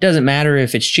it doesn't matter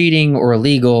if it's cheating or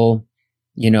illegal,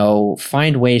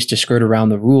 find ways to skirt around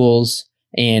the rules.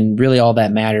 And really all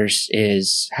that matters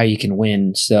is how you can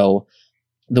win. So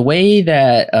the way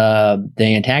that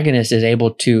the antagonist is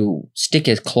able to stick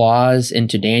his claws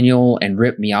into Daniel and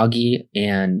rip Miyagi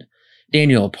and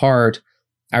Daniel apart,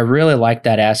 I really like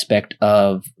that aspect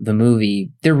of the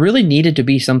movie. There really needed to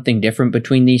be something different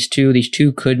between these two. These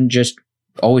two couldn't just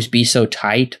always be so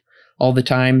tight all the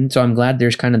time. So I'm glad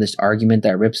there's kind of this argument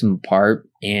that rips them apart.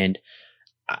 And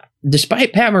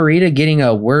despite Pat Morita getting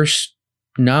a worse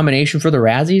nomination for the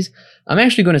Razzies, I'm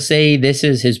actually going to say this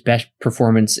is his best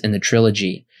performance in the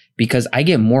trilogy, because I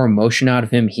get more emotion out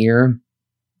of him here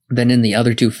than in the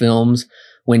other two films.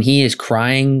 When he is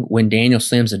crying when Daniel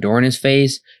slams the door in his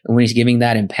face, and when he's giving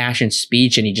that impassioned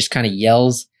speech and he just kind of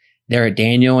yells there at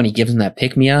Daniel and he gives him that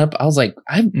pick me up, I was like,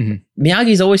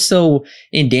 Miyagi's always so,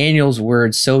 in Daniel's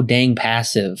words, so dang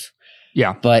passive.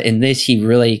 Yeah. But in this, he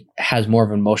really has more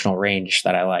of an emotional range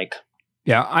that I like.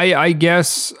 Yeah, I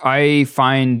guess I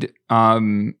find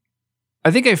I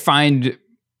think I find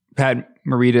Pat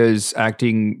Morita's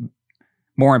acting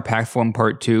more impactful in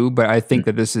part two, but I think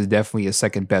that this is definitely a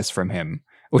second best from him,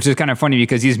 which is kind of funny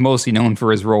because he's mostly known for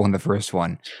his role in the first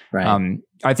one. Right.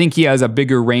 I think he has a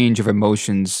bigger range of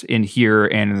emotions in here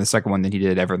and in the second one than he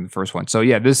did ever in the first one. So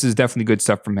yeah, this is definitely good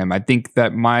stuff from him. I think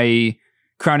that my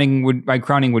crowning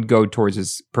would go towards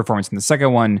his performance in the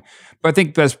second one, but I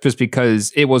think that's just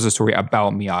because it was a story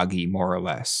about Miyagi more or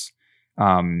less.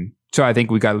 So I think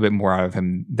we got a bit more out of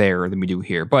him there than we do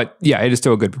here. But yeah, it is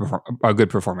still a good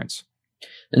performance.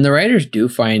 And the writers do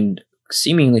find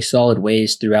seemingly solid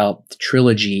ways throughout the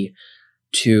trilogy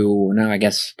to, now I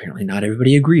guess apparently not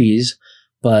everybody agrees,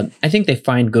 but I think they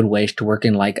find good ways to work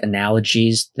in like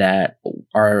analogies that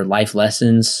are life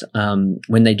lessons.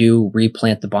 When they do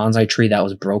replant the bonsai tree that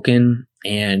was broken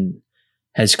and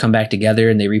has come back together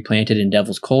and they replanted in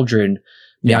Devil's Cauldron,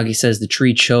 Miyagi says the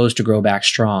tree chose to grow back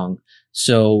strong.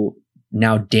 So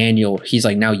now Daniel, he's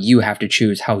like, now you have to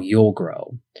choose how you'll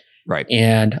grow. Right.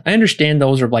 And I understand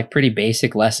those are like pretty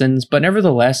basic lessons, but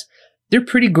nevertheless, they're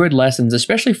pretty good lessons,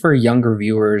 especially for younger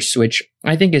viewers, which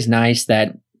I think is nice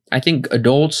that I think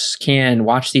adults can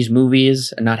watch these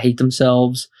movies and not hate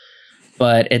themselves.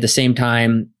 But at the same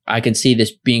time, I can see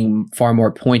this being far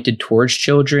more pointed towards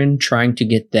children, trying to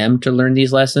get them to learn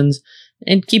these lessons.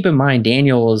 And keep in mind,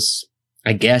 Daniel is,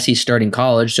 I guess he's starting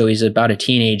college, so he's about a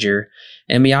teenager.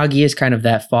 And Miyagi is kind of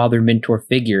that father mentor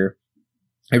figure.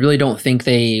 I really don't think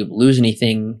they lose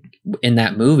anything in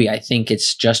that movie, I think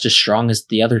it's just as strong as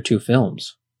the other two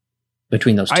films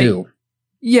between those two.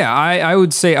 I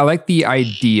would say I like the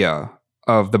idea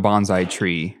of the bonsai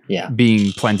tree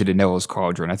being planted in Nello's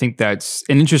cauldron. I think that's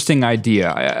an interesting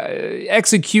idea.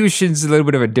 Execution's a little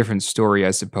bit of a different story,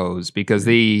 I suppose, because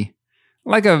they,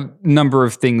 like a number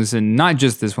of things, and not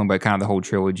just this one, but kind of the whole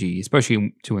trilogy,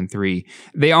 especially 2 and 3,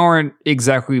 they aren't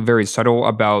exactly very subtle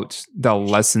about the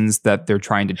lessons that they're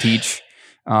trying to teach.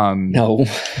 No.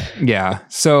 Yeah.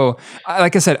 So,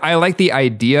 like I said, I like the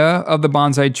idea of the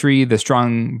bonsai tree, the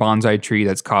strong bonsai tree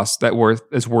that's worth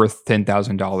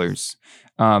 $10,000.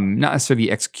 Not necessarily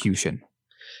the execution.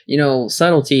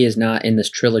 Subtlety is not in this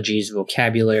trilogy's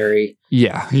vocabulary.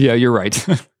 Yeah, you're right.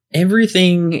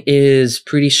 Everything is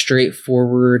pretty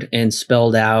straightforward and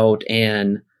spelled out,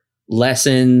 and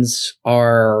lessons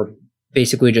are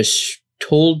basically just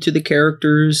told to the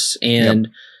characters, and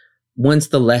once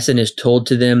the lesson is told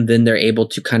to them, then they're able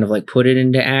to kind of like put it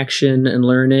into action and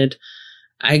learn it.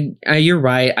 You're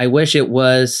right. I wish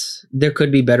there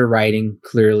could be better writing,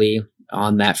 clearly,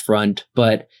 on that front.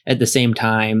 But at the same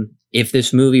time, if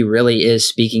this movie really is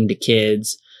speaking to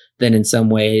kids, then in some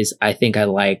ways, I think I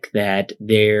like that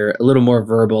they're a little more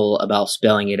verbal about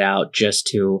spelling it out, just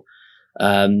to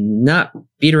not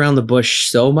beat around the bush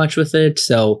so much with it.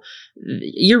 So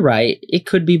you're right. It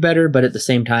could be better, but at the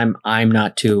same time, I'm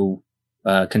not too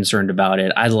concerned about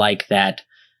it. I like that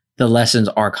the lessons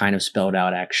are kind of spelled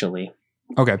out, actually.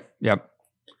 Okay. Yep.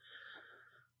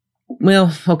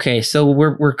 Well, okay, so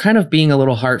we're kind of being a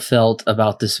little heartfelt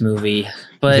about this movie,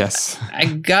 but yes. I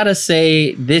gotta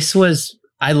say,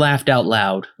 I laughed out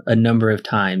loud a number of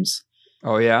times.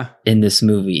 Oh, yeah? In this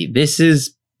movie. This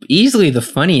is easily the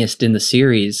funniest in the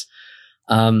series.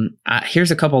 Here's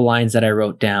a couple lines that I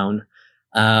wrote down.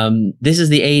 This is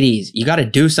the 80s. You got to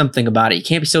do something about it. You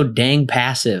can't be so dang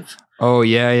passive. Oh,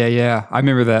 yeah. I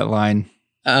remember that line.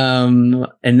 And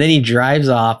then he drives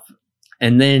off.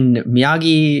 And then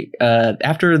Miyagi,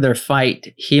 after their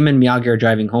fight, him and Miyagi are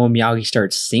driving home. Miyagi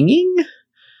starts singing.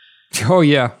 Oh,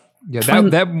 yeah. Yeah,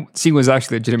 that scene was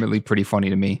actually legitimately pretty funny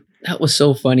to me. That was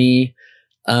so funny.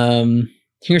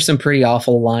 Here's some pretty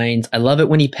awful lines. I love it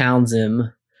when he pounds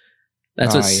him.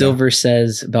 That's what Silver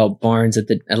says about Barnes.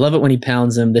 I love it when he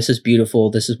pounds him. This is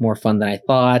beautiful. This is more fun than I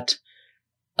thought.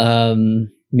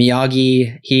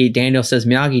 Miyagi, Daniel says,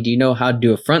 Miyagi, do you know how to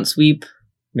do a front sweep?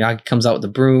 Miyagi comes out with a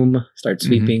broom, starts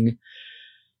sweeping.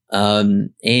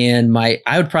 And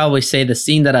I would probably say the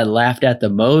scene that I laughed at the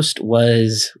most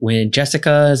was when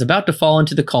Jessica is about to fall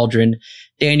into the cauldron.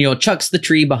 Daniel chucks the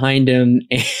tree behind him,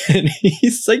 and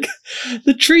he's like,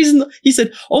 he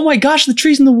said, oh my gosh, the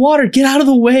tree's in the water, get out of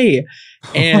the way.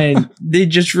 And they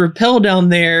just rappel down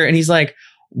there, and he's like,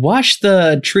 wash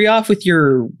the tree off with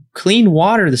your clean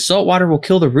water. The salt water will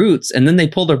kill the roots. And then they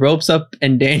pull the ropes up,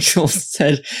 and Daniel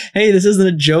said, hey, this isn't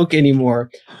a joke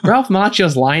anymore. Ralph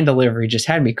Macchio's line delivery just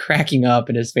had me cracking up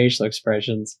in his facial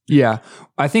expressions. Yeah.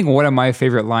 I think one of my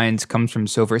favorite lines comes from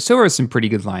Silver. Silver has some pretty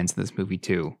good lines in this movie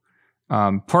too.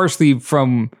 Partially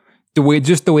from the way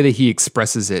that he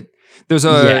expresses it. There's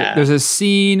a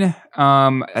scene,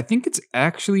 I think it's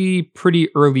actually pretty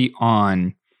early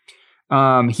on.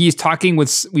 He's talking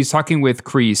with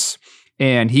Kreese,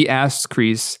 and he asks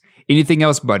Kreese, anything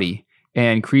else, buddy?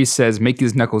 And Kreese says, make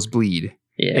his knuckles bleed.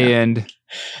 Yeah. And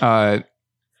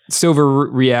Silver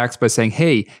reacts by saying,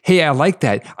 hey, I like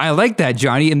that,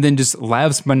 Johnny, and then just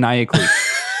laughs maniacally.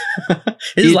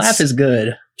 His laugh is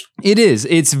good. It is.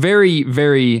 It's very,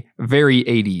 very, very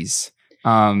 80s.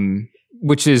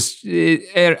 Which is,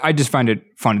 I just find it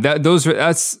fun.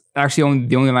 That's actually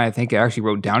the only line I think I actually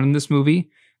wrote down in this movie.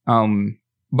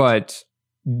 But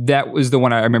that was the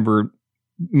one I remember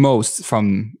most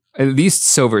from at least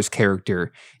Silver's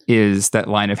character, is that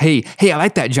line of, hey, I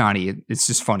like that, Johnny. It's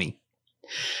just funny.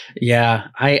 Yeah,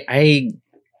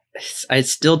 it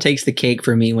still takes the cake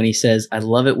for me when he says, I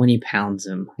love it when he pounds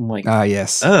him. I'm like,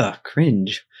 yes.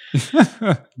 Cringe.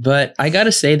 But I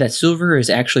gotta say that Silver is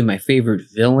actually my favorite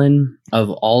villain of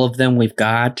all of them we've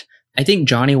got. I think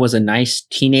Johnny was a nice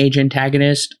teenage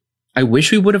antagonist. I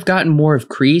wish we would have gotten more of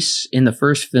Kreese in the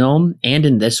first film, and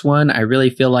in this one, I really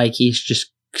feel like he's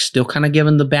just still kind of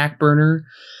given the back burner.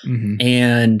 Mm-hmm.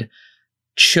 And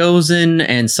Chozen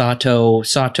and Sato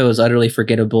is utterly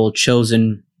forgettable.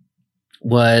 Chozen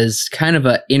was kind of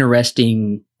a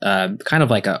interesting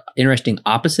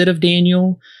opposite of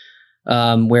Daniel,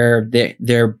 where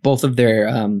they're both of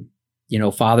their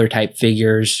father type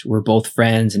figures were both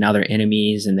friends, and now they're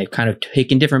enemies, and they've kind of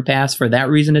taken different paths. For that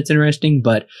reason, it's interesting.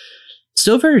 But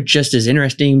Silver just is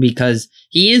interesting because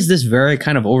he is this very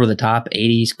kind of over the top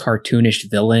 80s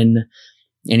cartoonish villain,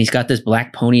 and he's got this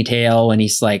black ponytail, and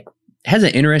he's like has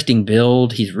an interesting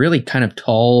build. He's really kind of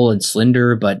tall and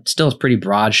slender, but still has pretty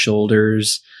broad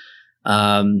shoulders.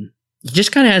 He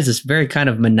just kind of has this very kind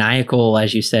of maniacal,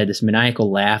 as you said, this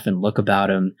maniacal laugh and look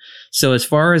about him. So as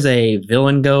far as a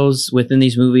villain goes within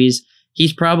these movies,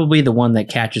 he's probably the one that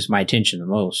catches my attention the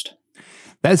most.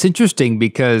 That's interesting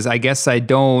because I guess I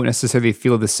don't necessarily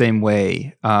feel the same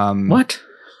way. What?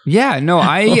 Yeah, no,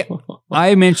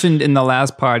 I mentioned in the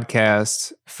last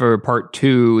podcast for part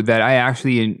 2 that I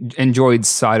actually enjoyed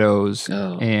Sato's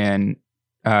and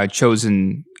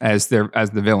Chosen as the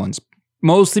villains.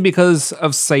 Mostly because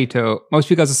of Sato. I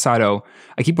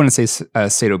keep wanting to say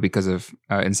Sato because of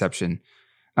Inception.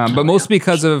 But mostly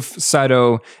because of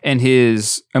Sato and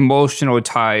his emotional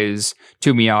ties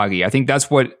to Miyagi. I think that's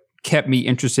what kept me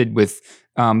interested with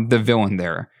the villain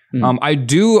there. I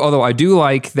do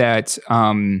like that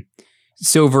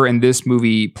Silver in this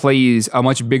movie plays a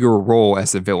much bigger role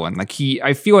as the villain. Like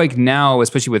I feel like now,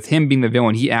 especially with him being the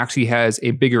villain, he actually has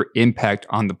a bigger impact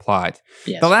on the plot.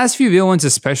 Yes. The last few villains,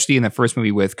 especially in the first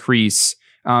movie with Kreese,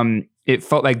 it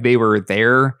felt like they were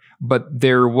there, but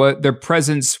their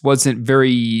presence wasn't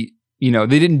very, they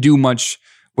didn't do much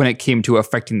when it came to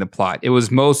affecting the plot. It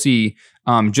was mostly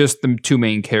just the two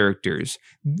main characters.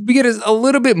 We get a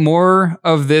little bit more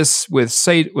of this with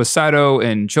Sato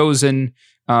and Chosen,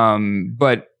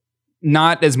 but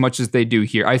not as much as they do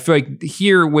here. I feel like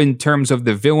here, in terms of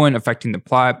the villain affecting the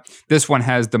plot, this one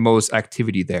has the most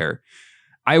activity there.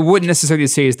 I wouldn't necessarily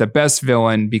say it's the best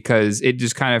villain because it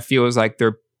just kind of feels like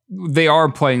they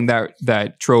are playing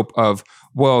that trope of,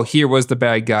 well, here was the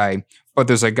bad guy, but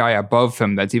there's a guy above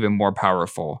him that's even more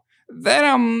powerful. That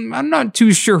I'm not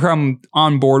too sure I'm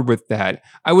on board with that.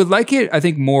 I would like it, I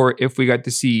think, more if we got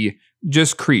to see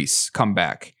just Kreese come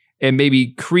back and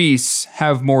maybe Kreese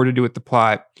have more to do with the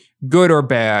plot, good or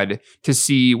bad, to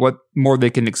see what more they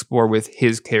can explore with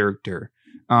his character.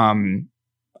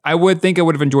 I would think I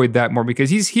would have enjoyed that more because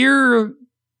he's here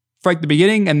for like the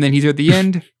beginning and then he's here at the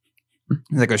end.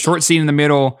 Like a short scene in the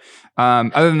middle.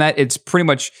 Other than that, it's pretty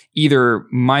much either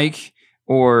Mike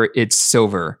or it's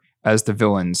Silver as the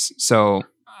villains. So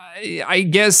I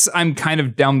guess I'm kind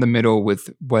of down the middle with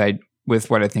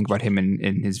what I think about him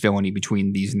and his villainy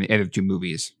between these and the other two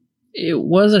movies. It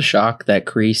was a shock that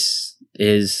Kreese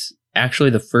is actually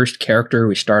the first character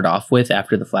we start off with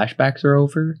after the flashbacks are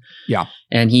over. Yeah.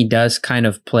 And he does kind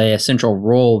of play a central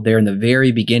role there in the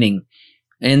very beginning.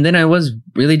 And then I was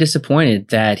really disappointed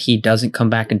that he doesn't come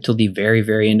back until the very,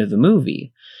 very end of the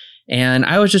movie. And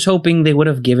I was just hoping they would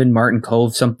have given Martin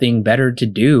Kove something better to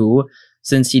do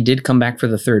since he did come back for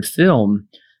the third film.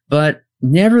 But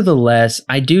nevertheless,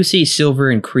 I do see Silver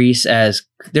and Kreese as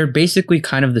they're basically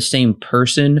kind of the same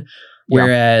person,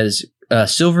 whereas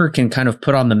Silver can kind of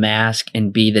put on the mask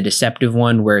and be the deceptive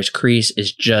one, whereas Kreese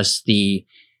is just the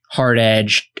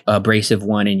hard-edged, abrasive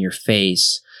one in your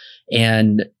face.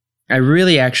 And I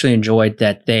really actually enjoyed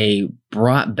that they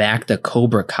brought back the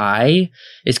Cobra Kai.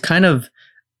 It's kind of,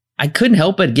 I couldn't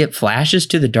help but get flashes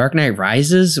to The Dark Knight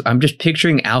Rises. I'm just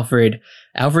picturing Alfred.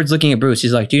 Alfred's looking at Bruce.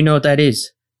 He's like, do you know what that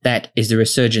is? That is the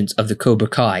resurgence of the Cobra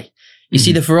Kai. You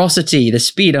see the ferocity, the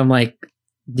speed. I'm like,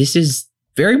 this is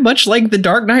very much like The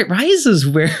Dark Knight Rises,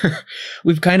 where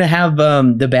we've kind of have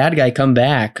the bad guy come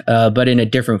back, but in a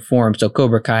different form. So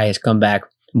Cobra Kai has come back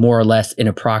more or less in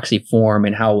a proxy form,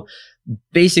 and how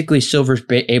basically Silver's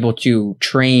able to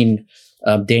train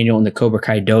Daniel in the Cobra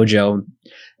Kai dojo.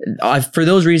 For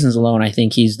those reasons alone, I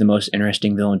think he's the most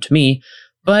interesting villain to me.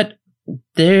 But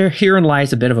herein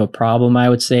lies a bit of a problem, I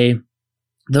would say.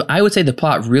 I would say the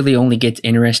plot really only gets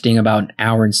interesting about an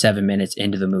hour and 7 minutes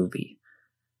into the movie.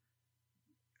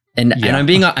 And I'm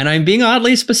being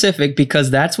oddly specific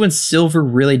because that's when Silver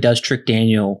really does trick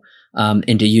Daniel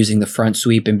into using the front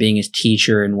sweep and being his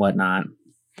teacher and whatnot.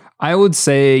 I would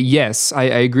say, yes, I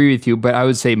agree with you, but I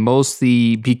would say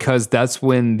mostly because that's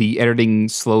when the editing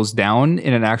slows down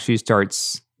and it actually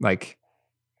starts like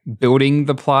building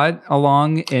the plot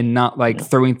along and not like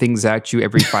throwing things at you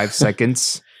every 5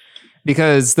 seconds.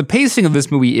 Because the pacing of this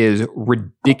movie is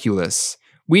ridiculous.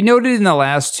 We noted in the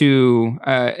last two,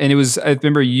 and I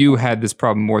remember you had this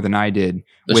problem more than I did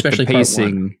with the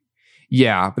pacing.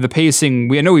 Yeah, but the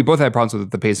pacing, I know we both had problems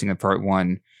with the pacing of part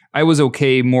 1. I was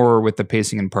okay more with the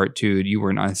pacing in part 2. You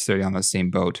were not necessarily on the same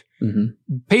boat.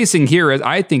 Mm-hmm. Pacing here is,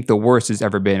 I think, the worst it's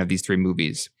ever been of these 3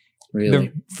 movies. Really?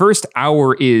 The first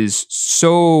hour is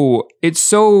so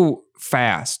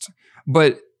fast,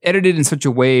 but edited in such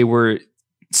a way where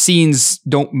scenes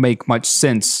don't make much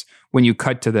sense when you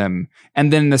cut to them.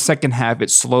 And then in the second half,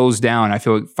 it slows down. I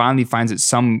feel it finally finds it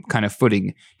some kind of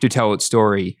footing to tell its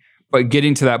story. But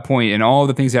getting to that point and all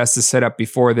the things it has to set up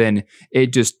before then,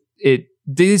 it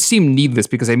they seem needless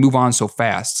because they move on so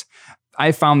fast.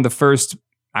 I found the first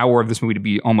hour of this movie to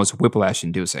be almost whiplash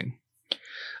inducing.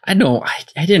 I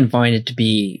didn't find it to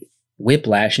be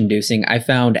whiplash inducing. I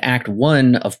found Act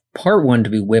 1 of Part 1 to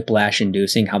be whiplash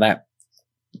inducing, how that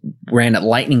ran at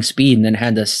lightning speed and then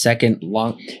had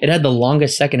it had the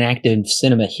longest second act in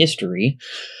cinema history.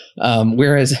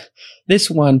 Whereas this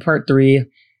one, Part 3,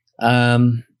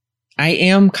 I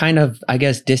am kind of, I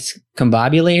guess,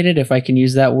 discombobulated, if I can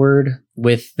use that word,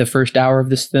 with the first hour of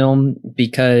this film,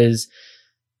 because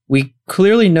we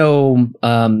clearly know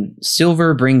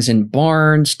Silver brings in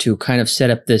Barnes to kind of set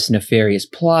up this nefarious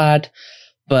plot,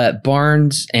 but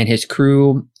Barnes and his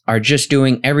crew are just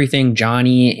doing everything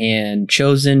Johnny and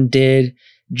Chosen did,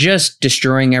 just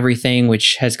destroying everything,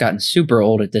 which has gotten super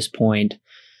old at this point.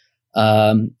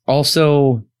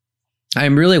 Also,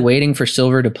 I'm really waiting for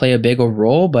Silver to play a bigger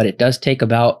role, but it does take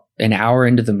about an hour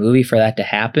into the movie for that to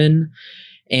happen.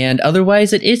 And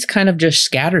otherwise, it is kind of just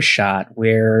scattershot,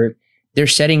 where they're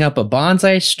setting up a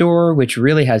bonsai store, which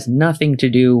really has nothing to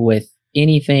do with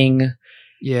anything.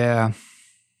 Yeah.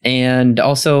 And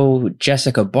also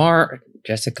Jessica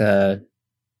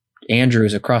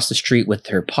Andrews across the street with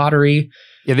her pottery.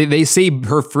 Yeah, they say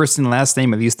her first and last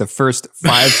name at least the first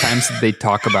 5 times that they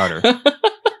talk about her.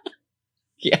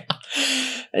 Yeah,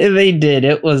 they did.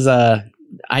 It was, I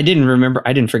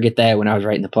didn't forget that when I was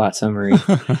writing the plot summary.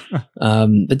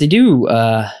 But they do,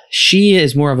 she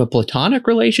is more of a platonic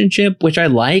relationship, which I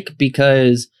like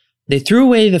because they threw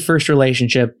away the first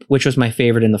relationship, which was my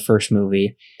favorite in the first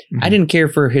movie. Mm-hmm. I didn't care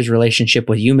for his relationship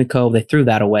with Yumiko. They threw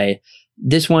that away.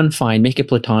 This one, fine, make it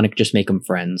platonic, just make them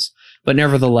friends. But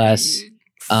nevertheless...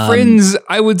 friends,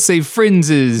 I would say friends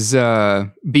is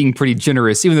being pretty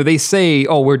generous, even though they say,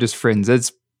 oh, we're just friends.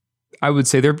 I would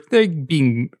say they're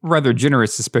being rather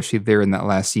generous, especially there in that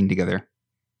last scene together.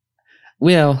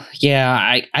 Well,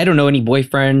 yeah, I don't know any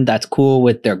boyfriend that's cool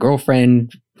with their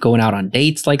girlfriend going out on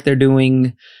dates like they're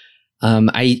doing.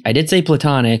 I did say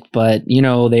platonic, but,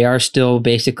 they are still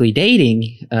basically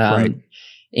dating right.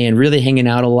 And really hanging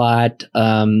out a lot.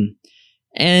 And,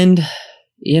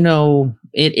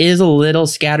 it is a little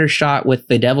scattershot with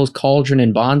the Devil's Cauldron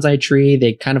and Bonsai Tree.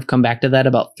 They kind of come back to that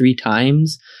about 3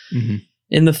 times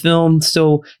in the film.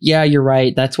 So, yeah, you're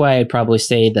right. That's why I'd probably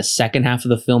say the second half of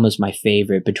the film is my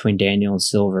favorite between Daniel and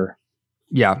Silver.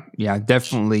 Yeah,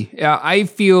 definitely. Yeah, I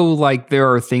feel like there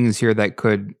are things here that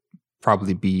could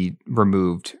probably be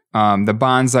removed. The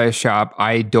bonsai shop,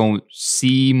 I don't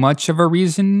see much of a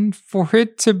reason for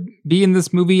it to be in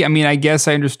this movie. I mean, I guess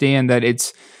I understand that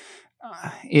it's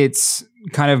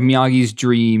kind of Miyagi's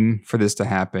dream for this to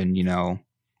happen,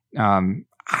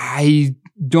 I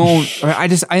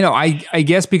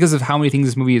guess because of how many things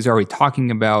this movie is already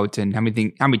talking about and how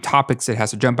many topics it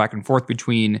has to jump back and forth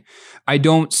between, I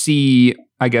don't see,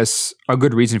 I guess, a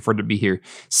good reason for it to be here.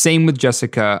 Same with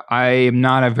Jessica. I am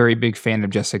not a very big fan of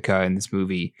Jessica in this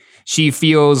movie. She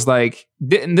feels like,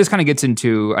 and this kind of gets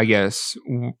into, I guess,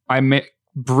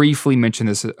 briefly mentioned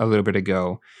this a little bit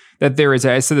ago, that there's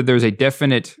a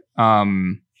definite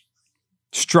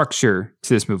structure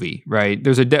to this movie, right?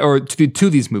 There's to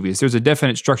these movies. There's a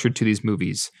definite structure to these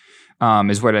movies,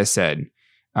 is what I said.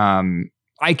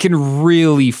 I can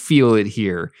really feel it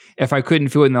here. If I couldn't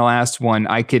feel it in the last one,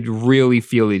 I could really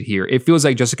feel it here. It feels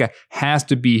like Jessica has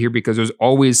to be here because there's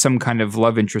always some kind of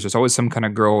love interest. There's always some kind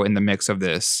of girl in the mix of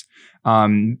this.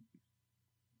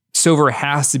 Silver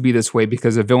has to be this way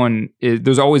because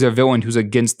there's always a villain who's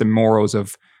against the morals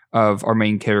of our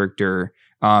main character,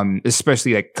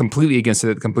 especially like completely against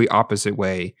it, the complete opposite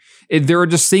way. There are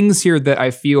just things here that I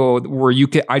feel where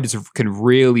I just can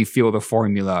really feel the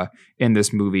formula in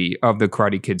this movie of the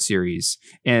Karate Kid series.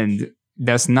 And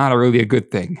that's not really a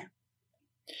good thing.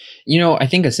 I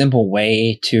think a simple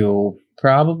way to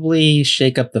probably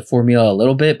shake up the formula a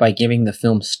little bit by giving the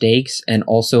film stakes and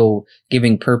also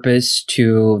giving purpose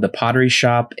to the pottery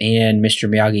shop and Mr.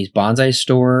 Miyagi's bonsai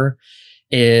store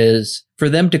is for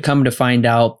them to come to find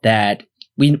out that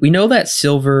we know that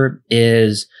Silver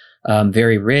is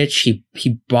very rich.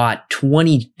 He bought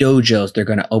 20 dojos they're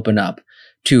going to open up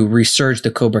to resurge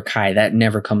the Cobra Kai. That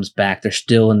never comes back. They're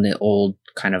still in the old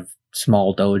kind of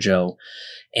small dojo.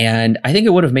 And I think it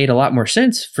would have made a lot more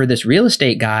sense for this real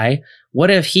estate guy. What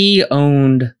if he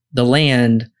owned the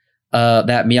land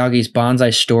that Miyagi's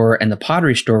bonsai store and the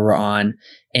pottery store were on,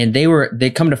 and they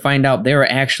come to find out they were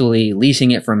actually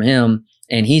leasing it from him,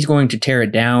 and he's going to tear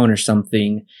it down or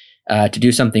something to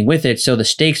do something with it. So the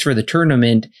stakes for the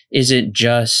tournament isn't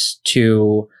just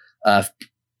to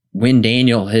win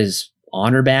Daniel his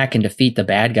honor back and defeat the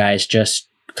bad guys just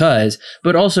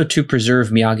but also to preserve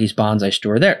Miyagi's bonsai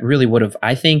store. That really would have,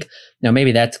 I think, now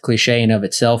maybe that's cliche in of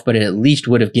itself, but it at least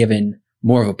would have given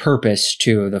more of a purpose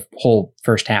to the whole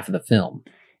first half of the film.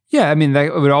 Yeah, I mean,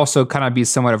 that would also kind of be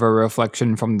somewhat of a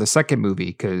reflection from the second movie,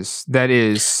 because that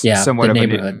is somewhat the of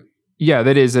neighborhood.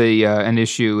 that is an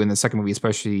issue in the second movie,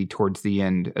 especially towards the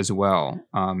end as well.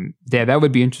 Yeah, that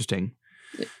would be interesting.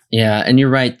 Yeah, and you're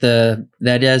right. That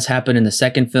does happen in the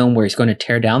second film where he's going to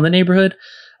tear down the neighborhood.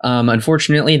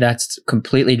 Unfortunately, that's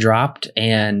completely dropped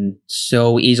and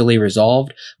so easily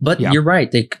resolved. But you're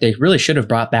right. They really should have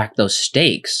brought back those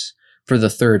stakes for the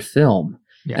third film.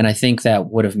 Yeah. And I think that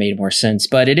would have made more sense.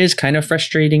 But it is kind of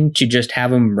frustrating to just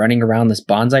have him running around this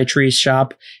bonsai tree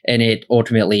shop, and it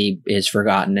ultimately is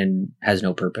forgotten and has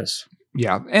no purpose.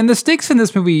 Yeah. And the stakes in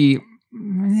this movie,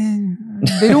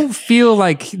 they don't feel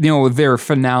like, they're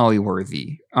finale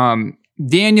worthy.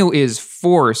 Daniel is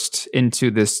forced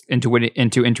into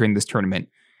entering this tournament.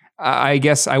 I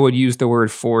guess I would use the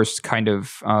word forced kind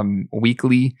of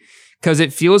weakly, because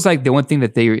it feels like the one thing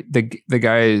that the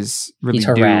guys really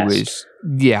do is,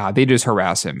 they just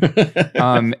harass him.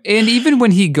 And even when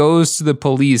he goes to the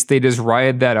police, they just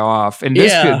ride that off. And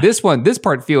this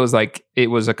part feels like it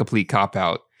was a complete cop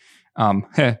out. Pun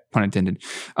intended.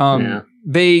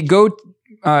 They go.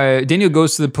 Daniel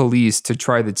goes to the police to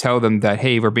try to tell them that,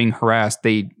 hey, we're being harassed.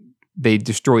 They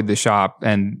destroyed the shop,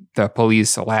 and the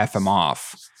police laugh him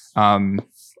off.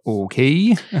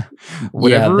 Okay,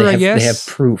 whatever. I guess they have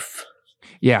proof.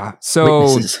 Yeah. So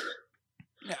witnesses.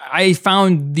 I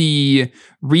found the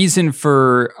reason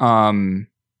for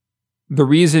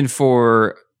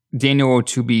Daniel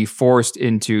to be forced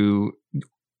into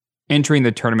entering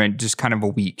the tournament just kind of a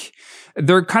weak.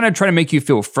 They're kind of trying to make you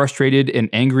feel frustrated and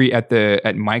angry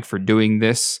at Mike for doing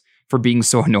this, for being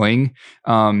so annoying,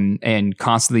 and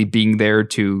constantly being there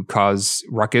to cause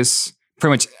ruckus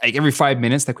pretty much like every 5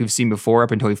 minutes like we've seen before,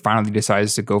 up until he finally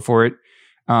decides to go for it.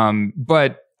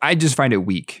 But I just find it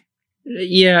weak.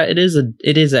 Yeah, it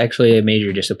is actually a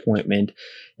major disappointment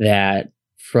that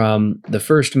from the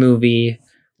first movie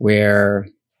where,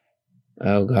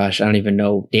 oh gosh, I don't even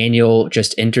know, Daniel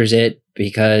just enters it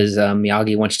because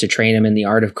Miyagi wants to train him in the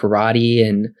art of karate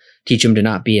and teach him to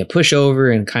not be a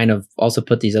pushover and kind of also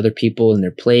put these other people in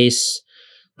their place.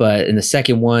 But in the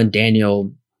second one,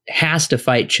 Daniel has to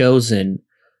fight Chozen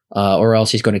or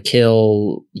else he's going to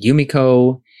kill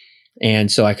Yumiko.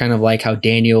 And so I kind of like how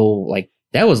Daniel,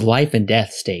 that was life and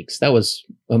death stakes. That was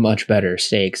a much better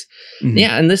stakes. Mm-hmm.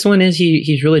 Yeah, and this one is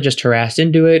he's really just harassed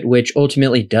into it, which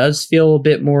ultimately does feel a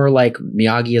bit more like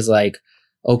Miyagi is like,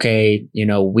 okay,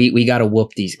 we got to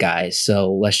whoop these guys,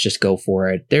 so let's just go for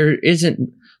it. There isn't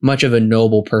much of a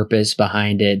noble purpose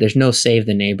behind it. There's no save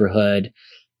the neighborhood.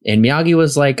 And Miyagi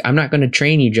was like, I'm not going to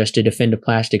train you just to defend a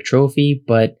plastic trophy,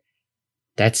 but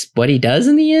that's what he does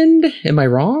in the end. Am I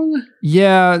wrong?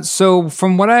 Yeah. So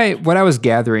from what I was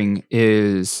gathering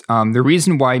is the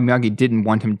reason why Miyagi didn't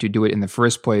want him to do it in the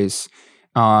first place,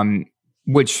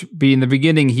 which in the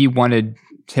beginning he wanted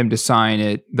him to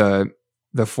sign the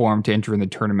form to enter in the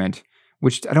tournament,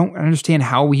 which I don't understand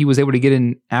how he was able to get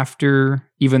in after,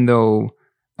 even though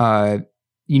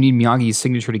you need Miyagi's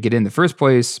signature to get in the first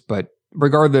place. But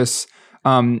regardless,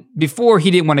 before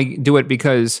he didn't want to do it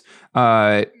because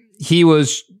Daniel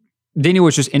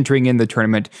was just entering in the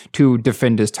tournament to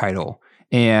defend his title.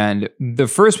 And the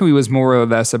first movie was more or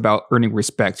less about earning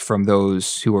respect from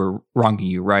those who are wronging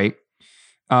you, right?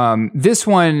 This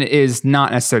one is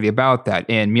not necessarily about that.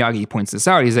 And Miyagi points this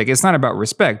out. He's like, it's not about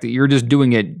respect. You're just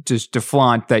doing it just to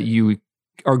flaunt that you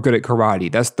are good at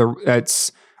karate.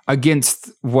 That's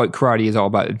against what karate is all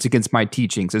about. It's against my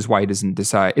teachings. Is why he doesn't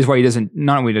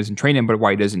not only doesn't train him, but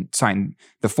why he doesn't sign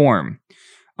the form.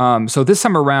 So this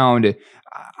time around,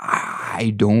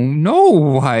 I don't know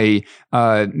why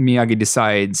Miyagi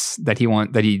decides that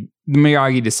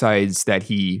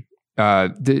he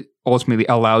ultimately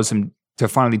allows him to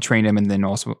finally train him, and then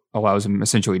also allows him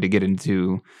essentially to get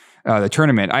into the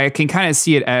tournament. I can kind of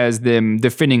see it as them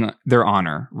defending their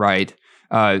honor, right?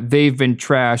 They've been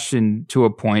trashed to a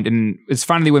point, and it's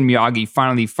finally when Miyagi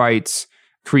finally fights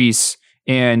Kreese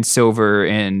and Silver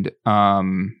and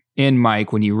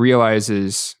Mike, when he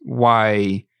realizes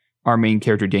why our main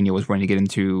character Daniel was wanting to get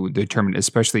into the tournament,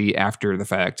 especially after the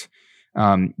fact.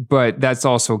 But that's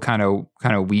also kind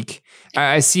of weak.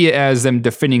 I see it as them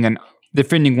defending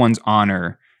one's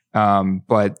honor,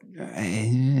 but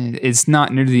it's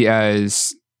not nearly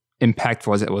as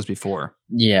impactful as it was before.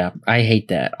 Yeah, I hate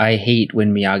that. I hate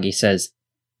when Miyagi says,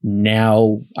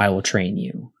 "Now I will train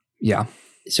you." Yeah.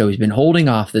 So he's been holding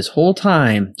off this whole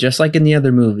time, just like in the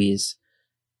other movies.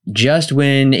 just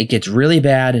when it gets really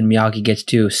bad and Miyagi gets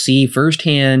to see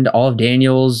firsthand all of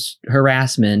Daniel's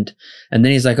harassment. And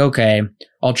then he's like, okay,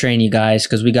 I'll train you guys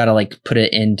because we got to like put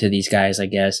it into these guys, I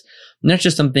guess. And that's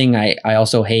just something I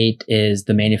also hate is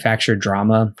the manufactured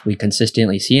drama we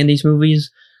consistently see in these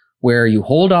movies where you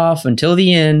hold off until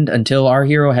the end, until our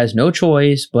hero has no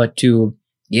choice but to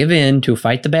give in, to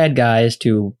fight the bad guys,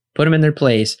 to put them in their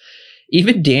place.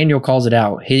 Even Daniel calls it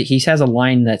out. He has a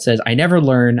line that says, I never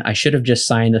learn. I should have just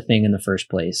signed the thing in the first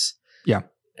place. Yeah.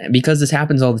 Because this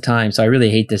happens all the time. So I really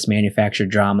hate this manufactured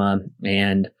drama.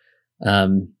 And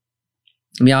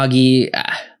Miyagi,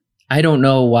 I don't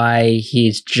know why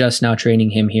he's just now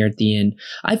training him here at the end.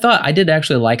 I did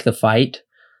actually like the fight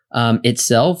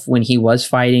itself when he was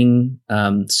fighting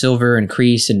Silver and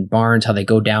Kreese and Barnes, how they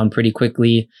go down pretty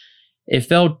quickly. It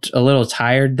felt a little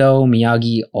tired though.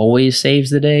 Miyagi always saves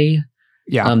the day.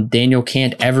 Yeah. Daniel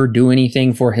can't ever do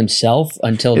anything for himself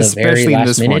until the very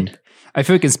last minute. One. I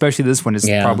feel like especially this one is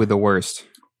probably the worst.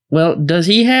 Well, does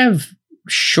he have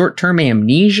short-term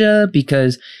amnesia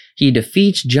because he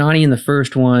defeats Johnny in the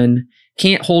first one,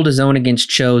 can't hold his own against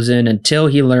Chozen until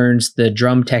he learns the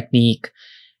drum technique,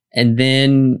 and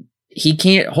then he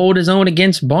can't hold his own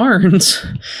against Barnes,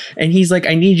 and he's like,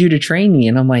 I need you to train me.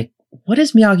 And I'm like, what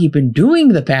has Miyagi been doing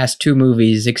the past 2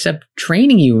 movies except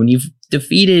training you? And you've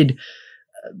defeated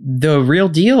the real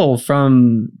deal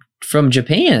from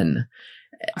Japan.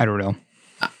 I don't know.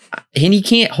 And he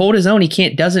can't hold his own. He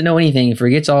doesn't know anything. He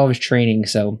forgets all of his training.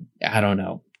 So I don't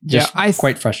know. Just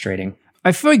quite frustrating.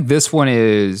 I feel like this one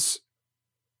is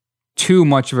too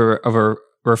much of a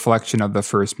reflection of the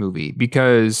first movie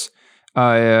because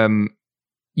they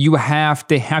have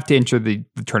to enter the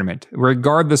tournament.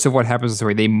 Regardless of what happens in the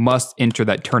story, they must enter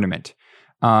that tournament.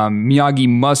 Miyagi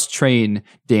must train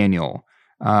Daniel.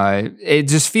 It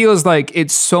just feels like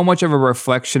it's so much of a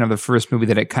reflection of the first movie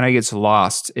that it kind of gets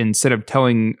lost. Instead of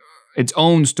telling its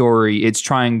own story, it's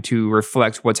trying to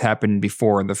reflect what's happened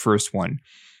before in the first one.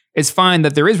 It's fine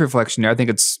that there is reflection there. I think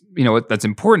it's, that's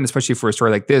important, especially for a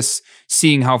story like this,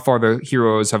 seeing how far the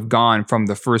heroes have gone from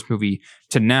the first movie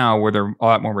to now where they're a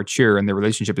lot more mature and their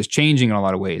relationship is changing in a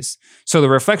lot of ways. So the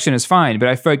reflection is fine, but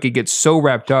I feel like it gets so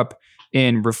wrapped up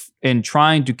in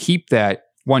trying to keep that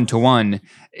one-to-one,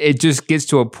 it just gets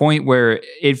to a point where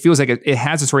it feels like it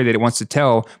has a story that it wants to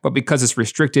tell, but because it's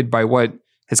restricted by what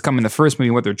has come in the first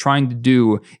movie, what they're trying to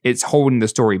do, it's holding the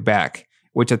story back,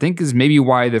 which I think is maybe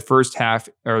why the first half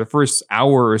or the first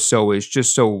hour or so is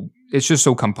just so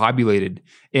compopulated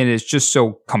and it's just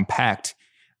so compact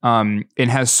and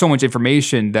has so much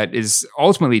information that is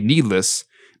ultimately needless.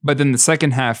 But then the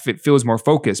second half, it feels more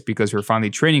focused because we're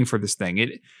finally training for this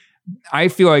thing. I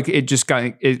feel like it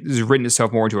has written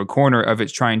itself more into a corner of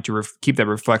it's trying to keep that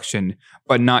reflection,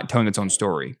 but not telling its own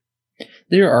story.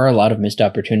 There are a lot of missed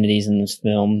opportunities in this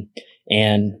film,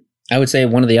 and I would say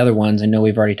one of the other ones, I know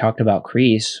we've already talked about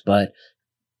Kreese, but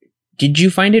did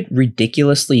you find it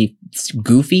ridiculously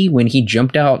goofy when he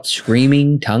jumped out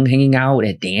screaming, tongue hanging out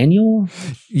at Daniel?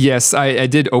 Yes, I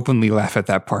did openly laugh at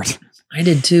that part. I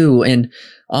did too, and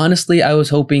honestly, I was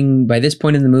hoping by this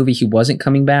point in the movie he wasn't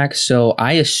coming back, so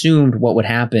I assumed what would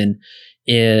happen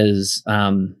is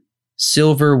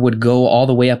Silver would go all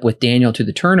the way up with Daniel to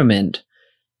the tournament,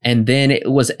 and then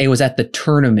it was at the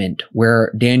tournament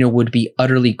where Daniel would be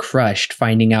utterly crushed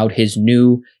finding out his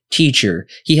new teacher.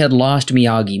 He had lost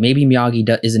Miyagi. Maybe Miyagi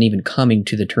isn't even coming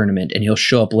to the tournament, and he'll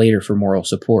show up later for moral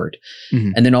support.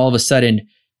 Mm-hmm. And then all of a sudden,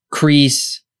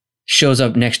 Kreese shows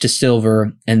up next to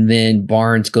Silver, and then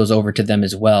Barnes goes over to them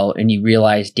as well, and you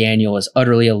realize Daniel is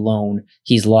utterly alone.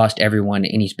 He's lost everyone,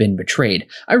 and he's been betrayed.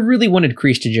 I really wanted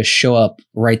Kreese to just show up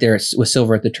right there with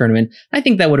Silver at the tournament. I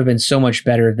think that would have been so much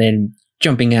better than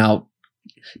jumping out,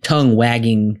 tongue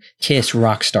wagging, kiss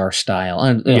rock star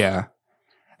style. Yeah.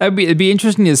 It'd be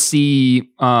interesting to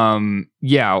see,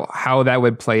 how that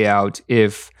would play out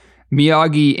if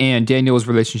Miyagi and Daniel's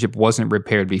relationship wasn't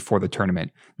repaired before the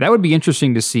tournament. That would be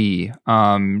interesting to see.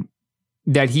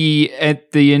 That he,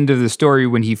 at the end of the story,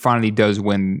 when he finally does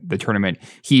win the tournament,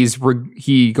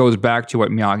 he goes back to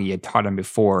what Miyagi had taught him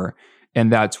before,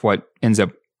 and that's what ends up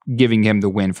giving him the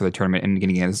win for the tournament and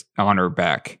getting his honor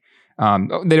back.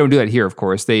 They don't do that here, of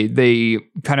course. They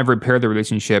kind of repair the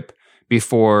relationship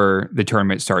before the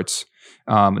tournament starts,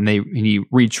 and he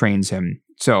retrains him.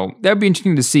 So that'd be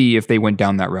interesting to see if they went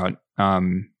down that route.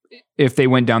 If they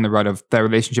went down the route of that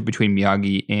relationship between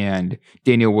Miyagi and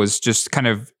Daniel was just kind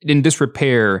of in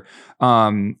disrepair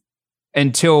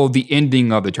until the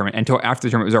ending of the tournament, until after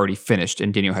the tournament was already finished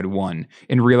and Daniel had won,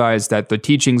 and realized that the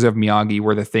teachings of Miyagi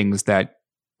were the things that,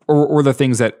 or the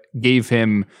things that gave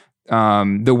him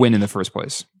the win in the first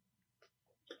place.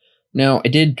 No, I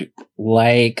did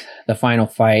like the final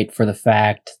fight for the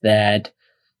fact that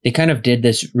they kind of did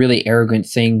this really arrogant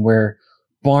thing where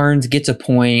Barnes gets a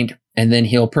point and then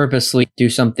he'll purposely do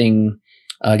something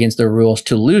against the rules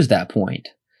to lose that point.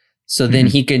 So then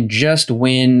he can just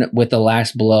win with the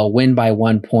last blow, win by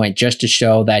 1 point, just to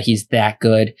show that he's that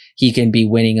good. He can be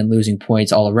winning and losing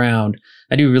points all around.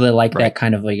 I do really like that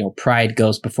kind of, pride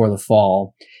goes before the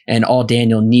fall. And all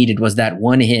Daniel needed was that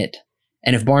one hit.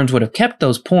 And if Barnes would have kept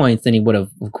those points, then he would have,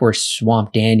 of course,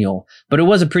 swamped Daniel. But it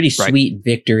was a pretty sweet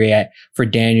victory for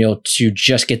Daniel to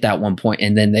just get that 1 point,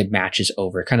 and then the match is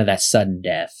over. Kind of that sudden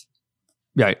death.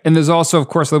 Yeah, and there's also, of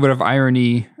course, a little bit of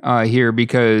irony here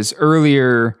because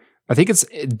earlier, I think it's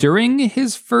during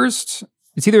his first.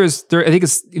 I think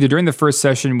it's either during the first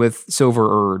session with Silver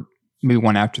or maybe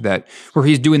one after that, where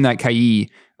he's doing that Kai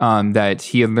that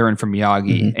he had learned from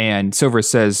Miyagi, and Silver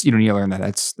says, "You don't need to learn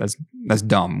that. That's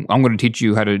dumb. I'm going to teach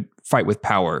you how to fight with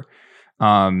power."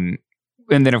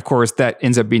 And then, of course, that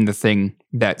ends up being the thing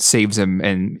that saves him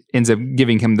and ends up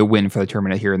giving him the win for the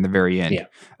tournament here in the very end. Yeah.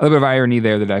 A little bit of irony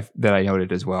there that I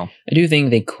noted as well. I do think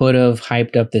they could have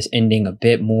hyped up this ending a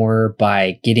bit more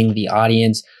by getting the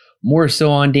audience more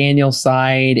so on Daniel's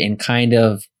side and kind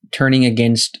of turning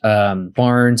against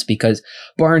Barnes, because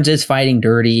Barnes is fighting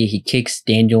dirty. He kicks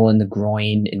Daniel in the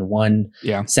groin in one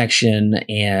section,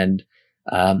 and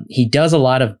he does a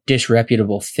lot of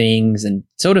disreputable things, and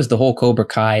so does the whole Cobra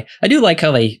Kai. I do like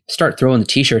how they start throwing the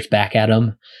t-shirts back at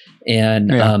him,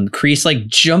 and Kreese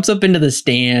jumps up into the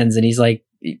stands, and he's like,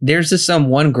 there's just some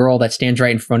one girl that stands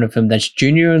right in front of him that's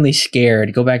genuinely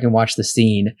scared. Go back and watch the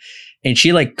scene. And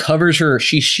she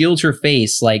she shields her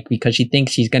face because she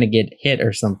thinks she's going to get hit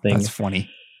or something. That's funny.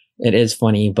 It is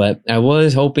funny, but I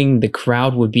was hoping the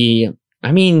crowd would be,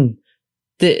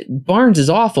 Barnes is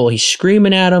awful. He's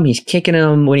screaming at him. He's kicking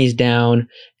him when he's down.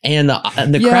 And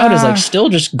the crowd is still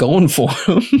just going for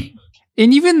him.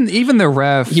 And even the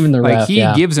ref,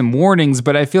 he gives him warnings,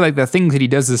 but I feel like the things that he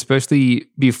does, especially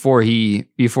before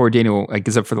Daniel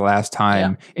gets up for the last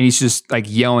time, and he's just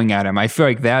yelling at him, I feel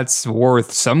like that's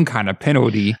worth some kind of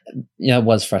penalty. Yeah, it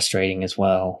was frustrating as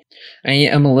well. I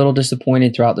am a little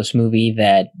disappointed throughout this movie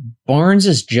that Barnes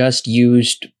is just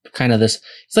used kind of this.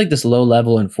 It's like this low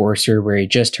level enforcer where he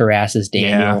just harasses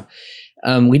Daniel. Yeah.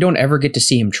 We don't ever get to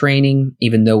see him training,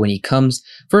 even though when he comes,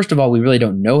 first of all, we really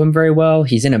don't know him very well.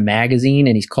 He's in a magazine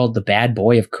and he's called the Bad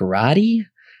Boy of Karate.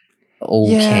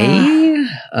 Okay.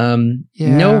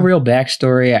 No real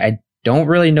backstory. I don't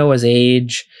really know his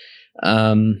age.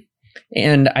 And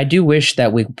I do wish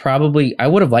that I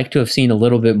would have liked to have seen a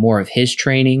little bit more of his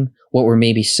training. What were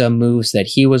maybe some moves that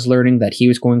he was learning that he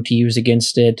was going to use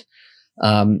against it.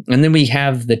 And then we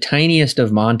have the tiniest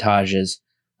of montages.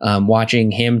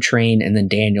 Watching him train and then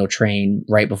Daniel train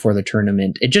right before the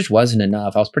tournament. It just wasn't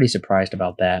enough. I was pretty surprised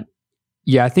about that.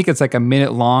 Yeah, I think it's a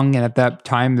minute long, and at that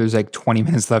time there's 20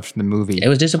 minutes left in the movie. It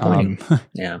was disappointing.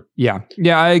 Yeah,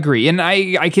 I agree, and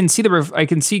I can see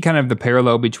kind of the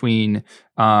parallel between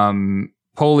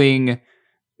pulling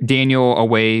Daniel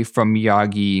away from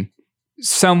Miyagi,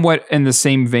 somewhat in the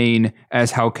same vein as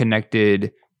how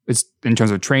connected, in terms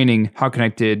of training, how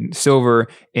connected Silver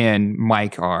and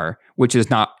Mike are, which is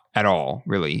not at all,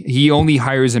 really. He only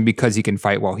hires him because he can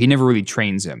fight well. He never really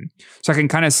trains him. So I can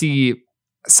kind of see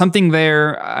something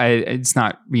there. It's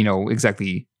not,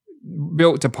 exactly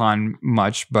built upon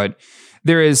much, but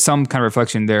there is some kind of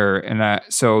reflection there. And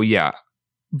so, yeah.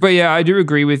 But yeah, I do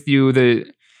agree with you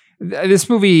that this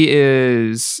movie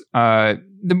is,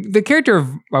 the character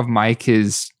of Mike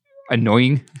is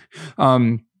annoying.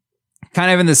 Kind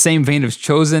of in the same vein of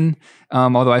Chosen,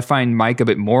 although I find Mike a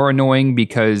bit more annoying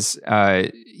because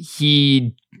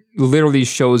he literally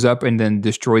shows up and then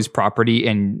destroys property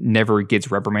and never gets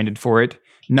reprimanded for it.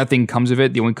 Nothing comes of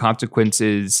it. The only consequence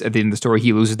is at the end of the story,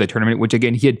 he loses the tournament, which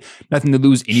again, he had nothing to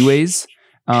lose anyways.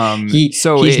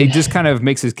 It just kind of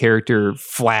makes his character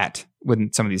flat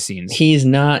with some of these scenes.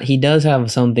 He does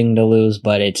have something to lose,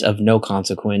 but it's of no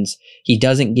consequence. He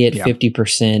doesn't get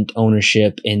 50%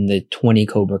 ownership in the 20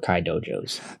 Cobra Kai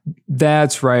dojos.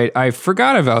 That's right. I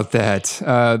forgot about that.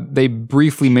 They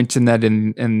briefly mentioned that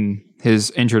in his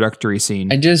introductory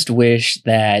scene. I just wish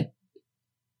that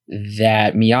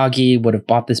Miyagi would have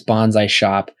bought this bonsai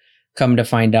shop, come to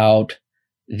find out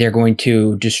they're going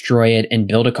to destroy it and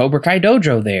build a Cobra Kai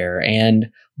dojo there. And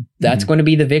that's going to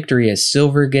be the victory, as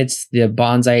Silver gets the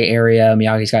bonsai area,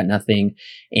 Miyagi's got nothing,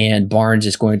 and Barnes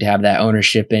is going to have that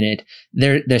ownership in it.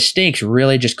 The stakes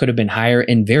really just could have been higher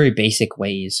in very basic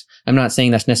ways. I'm not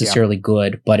saying that's necessarily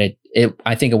good, but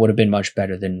I think it would have been much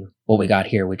better than what we got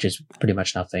here, which is pretty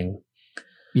much nothing.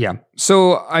 Yeah.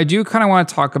 So I do kind of want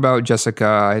to talk about Jessica.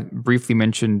 I briefly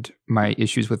mentioned my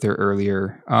issues with her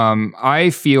earlier. I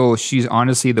feel she's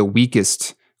honestly the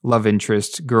weakest love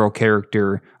interest girl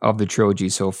character of the trilogy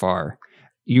so far.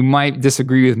 You might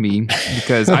disagree with me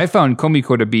because I found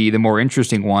Komiko to be the more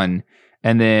interesting one.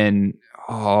 And then,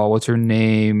 what's her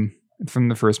name from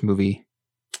the first movie?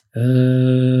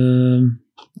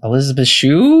 Elizabeth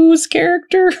Shue's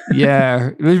character?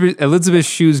 Yeah, Elizabeth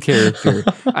Shue's character.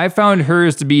 I found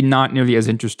hers to be not nearly as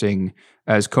interesting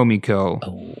as Komiko.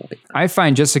 Oh. I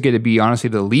find Jessica to be honestly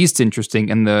the least interesting,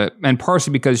 and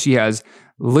partially because she has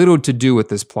little to do with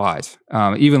this plot,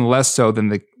 even less so than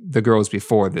the girls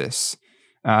before this.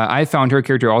 I found her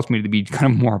character ultimately to be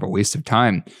kind of more of a waste of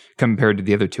time compared to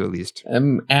the other two, at least.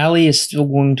 Allie is still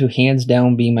going to hands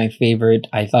down be my favorite.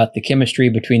 I thought the chemistry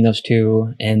between those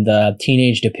two and the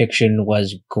teenage depiction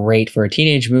was great for a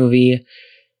teenage movie.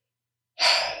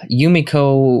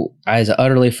 Yumiko is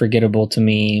utterly forgettable to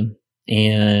me.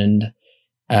 And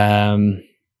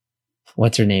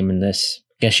what's her name in this?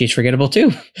 Guess she's forgettable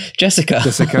too. Jessica.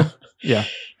 Yeah.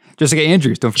 Jessica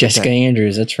Andrews, don't forget Jessica that.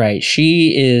 Andrews, that's right.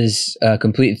 She is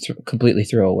completely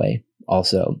throwaway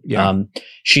also. Yeah.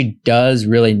 She does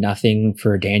really nothing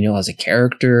for Daniel as a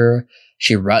character.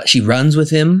 She runs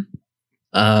with him.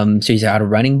 So he's out a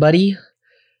running buddy.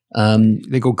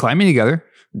 They go climbing together.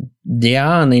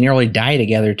 Yeah, and they nearly die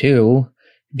together too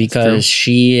because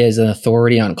she is an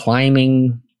authority on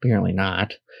climbing. Apparently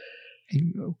not.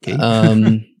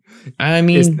 Okay. I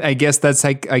mean, I guess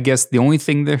the only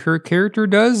thing that her character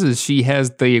does is she has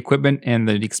the equipment and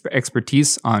the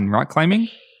expertise on rock climbing.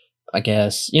 I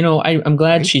guess, I'm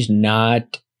glad she's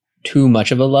not too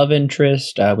much of a love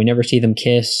interest. We never see them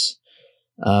kiss.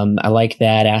 I like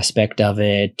that aspect of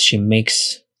it. She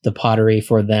makes the pottery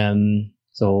for them.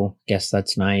 So I guess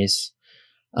that's nice.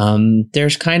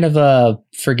 There's kind of a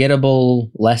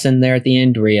forgettable lesson there at the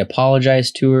end where he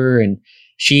apologized to her, and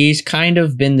she's kind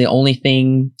of been the only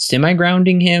thing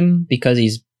semi-grounding him because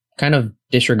he's kind of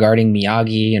disregarding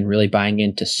Miyagi and really buying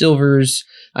into Silver's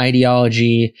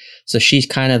ideology. So she's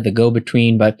kind of the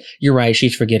go-between, but you're right,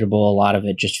 she's forgettable. A lot of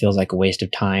it just feels like a waste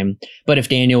of time. But if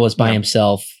Daniel was by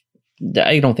himself,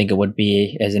 I don't think it would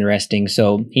be as interesting.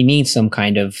 So he needs some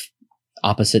kind of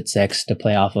opposite sex to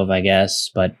play off of, I guess.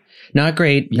 But not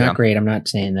great. Not great. I'm not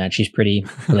saying that. She's pretty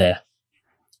bleh.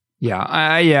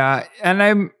 Yeah.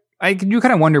 And I do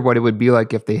kind of wonder what it would be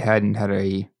like if they hadn't had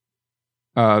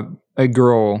a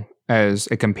girl as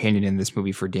a companion in this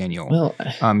movie for Daniel. Well,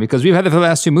 because we've had it for the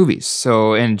last two movies.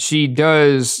 So, and she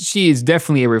is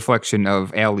definitely a reflection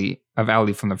of Allie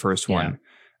from the first one.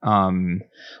 Well,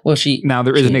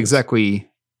 there isn't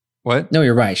exactly what? No,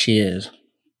 you're right. She is.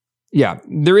 Yeah,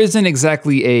 there isn't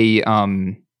exactly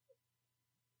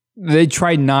they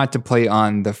tried not to play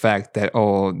on the fact that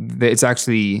it's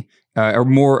actually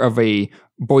more of a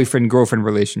boyfriend-girlfriend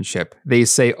relationship. They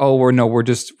say, we're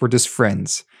just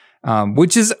friends.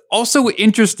 Which is also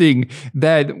interesting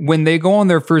that when they go on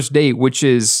their first date, which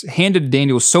is handed to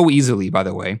Daniel so easily, by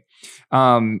the way,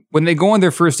 when they go on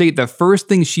their first date, the first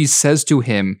thing she says to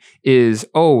him is,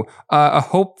 I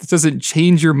hope this doesn't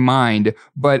change your mind,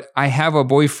 but I have a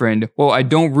boyfriend. Well, I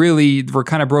don't really. We're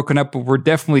kind of broken up, but we're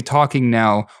definitely talking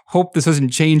now. Hope this doesn't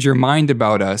change your mind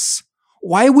about us.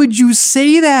 Why would you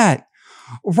say that?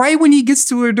 Right when he gets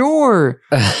to her door.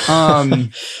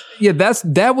 Yeah,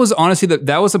 that was honestly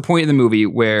that was a point in the movie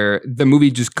where the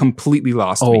movie just completely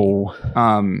lost me.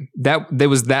 There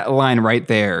was that line right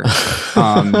there.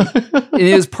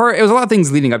 It was a lot of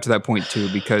things leading up to that point too,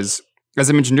 because as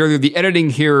I mentioned earlier, the editing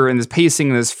here and this pacing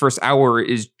in this first hour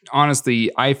is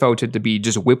honestly, I felt it to be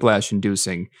just whiplash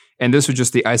inducing. And this was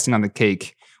just the icing on the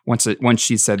cake once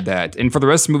she said that. And for the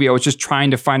rest of the movie, I was just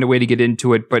trying to find a way to get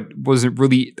into it, but wasn't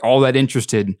really all that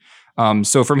interested.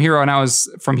 So from here on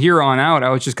out, I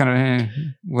was just kind of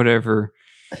whatever.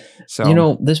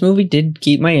 So this movie did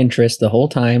keep my interest the whole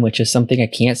time, which is something I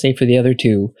can't say for the other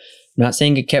two. I'm not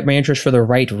saying it kept my interest for the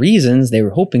right reasons. They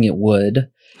were hoping it would,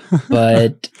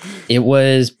 but it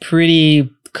was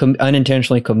pretty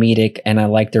unintentionally comedic, and I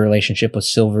liked the relationship with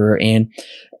Silver. And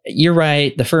you're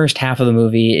right, the first half of the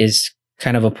movie is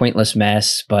kind of a pointless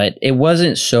mess, but it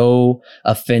wasn't so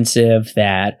offensive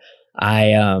that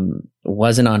I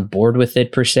wasn't on board with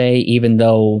it per se, even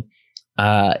though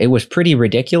it was pretty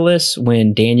ridiculous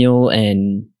when Daniel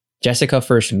and Jessica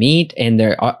first meet and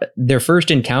their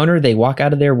first encounter, they walk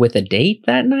out of there with a date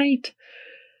that night.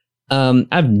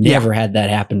 I've never had that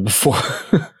happen before.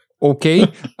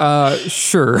 Okay.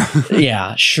 Sure.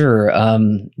 Yeah, sure.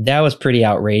 That was pretty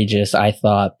outrageous, I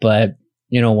thought, but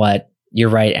you know what? You're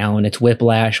right, Alan. It's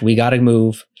whiplash. We got to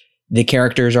move. the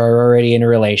characters are already in a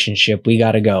relationship. We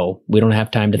got to go. We don't have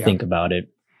time to think about it.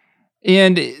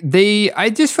 And I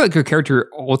just feel like her character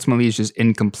ultimately is just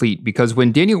incomplete because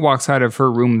when Daniel walks out of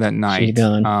her room that night, she's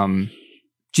gone.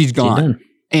 She's gone.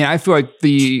 And I feel like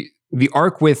the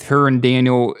arc with her and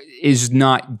Daniel is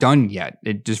not done yet.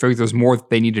 It just feels like there's more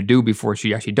they need to do before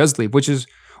she actually does leave, which is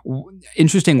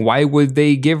interesting. Why would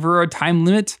they give her a time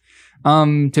limit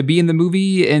to be in the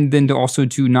movie and then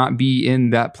to not be in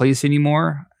that place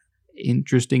anymore?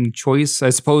 Interesting choice. I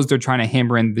suppose they're trying to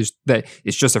hammer in this that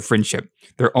it's just a friendship.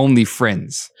 They're only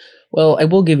friends. Well, I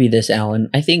will give you this, Alan.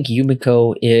 I think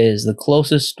Yumiko is the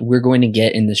closest we're going to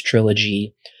get in this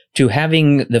trilogy to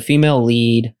having the female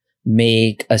lead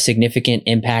make a significant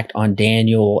impact on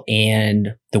Daniel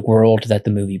and the world that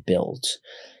the movie builds.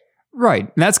 Right.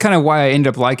 And that's kind of why I end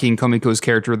up liking Komiko's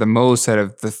character the most out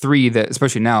of the three that,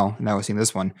 especially now I've seen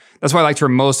this one. That's why I liked her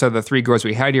most out of the three girls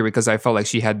we had here because I felt like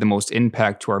she had the most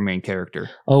impact to our main character.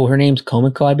 Oh, her name's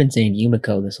Komiko? I've been saying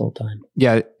Yumiko this whole time.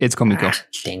 Yeah, it's Komiko.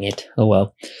 Dang it. Oh,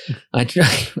 well. I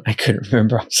couldn't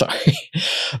remember. I'm sorry.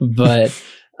 But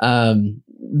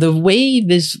the way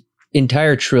this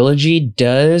entire trilogy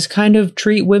does kind of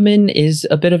treat women is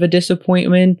a bit of a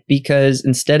disappointment because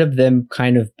instead of them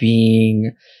kind of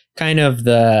being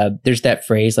there's that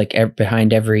phrase like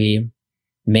behind every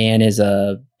man is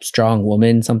a strong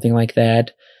woman, something like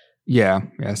that. Yeah.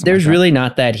 There's really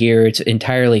not that here. It's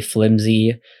entirely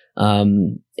flimsy.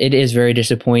 It is very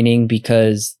disappointing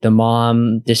because the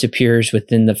mom disappears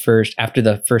after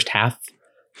the first half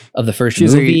of the first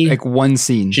movie. Like one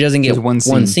scene. She doesn't get one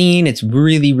scene. It's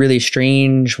really, really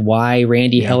strange why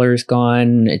Randy Heller's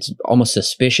gone. It's almost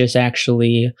suspicious,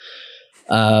 actually.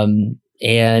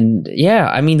 And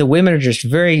yeah, I mean, the women are just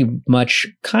very much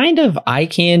kind of eye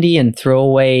candy and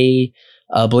throwaway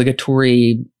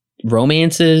obligatory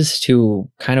romances to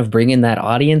kind of bring in that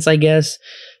audience, I guess.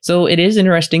 So it is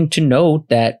interesting to note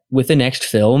that with the next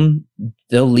film,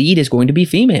 the lead is going to be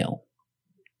female.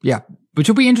 Yeah, which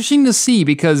will be interesting to see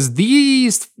because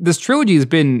this trilogy has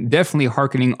been definitely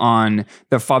hearkening on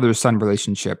the father-son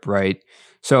relationship, right?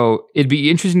 So it'd be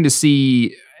interesting to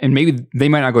see, and maybe they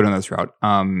might not go down this route,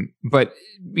 but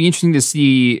it'd be interesting to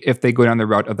see if they go down the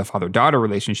route of the father-daughter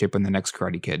relationship in the next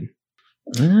Karate Kid.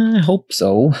 I hope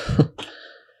so.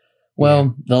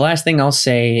 Well, the last thing I'll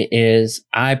say is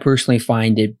I personally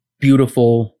find it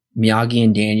beautiful, Miyagi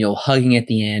and Daniel hugging at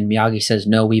the end. Miyagi says,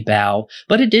 "No, we bow."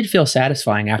 But it did feel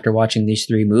satisfying after watching these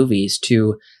three movies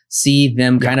to see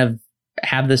them kind of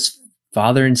have this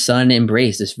father and son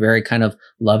embrace, this very kind of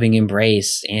loving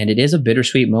embrace. And it is a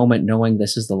bittersweet moment knowing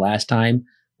this is the last time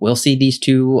we'll see these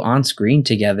two on screen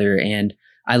together. And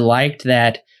I liked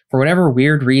that for whatever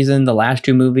weird reason, the last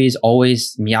two movies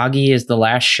always Miyagi is the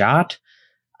last shot.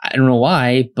 I don't know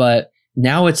why, but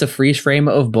now it's a freeze frame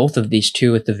of both of these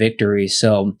two at the victory.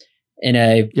 So in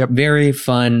a very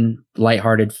fun,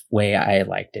 lighthearted way, I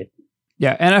liked it.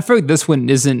 Yeah, and I feel like this one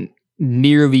isn't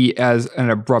nearly as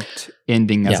an abrupt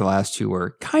ending as the last two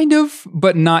were. Kind of,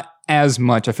 but not as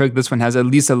much. I feel like this one has at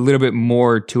least a little bit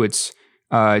more to its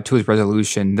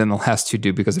resolution than the last two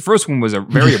do, because the first one was a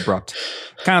very abrupt.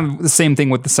 Kind of the same thing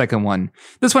with the second one.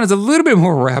 This one has a little bit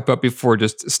more wrap up before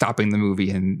just stopping the movie,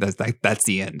 and that's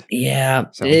the end. Yeah,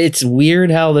 so it's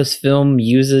weird how this film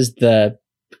uses the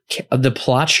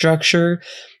plot structure.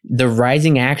 The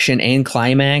rising action and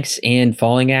climax and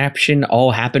falling action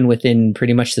all happen within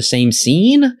pretty much the same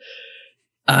scene.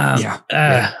 I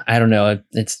don't know.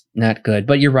 It's not good,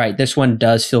 but you're right. This one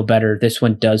does feel better. This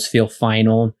one does feel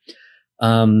final.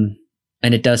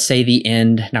 And it does say the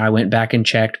end. Now I went back and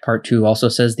checked. Part 2 also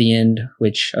says the end,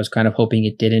 which I was kind of hoping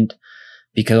it didn't,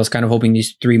 because I was kind of hoping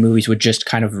these three movies would just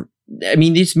kind of, I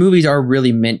mean, these movies are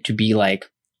really meant to be like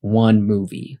one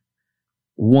movie.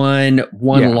 One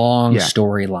long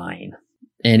storyline.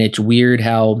 And it's weird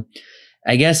how,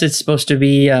 I guess it's supposed to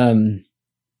be,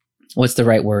 what's the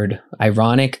right word?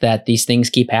 Ironic that these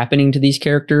things keep happening to these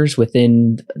characters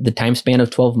within the time span of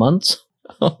 12 months.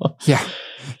 Yeah.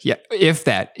 If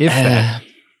that.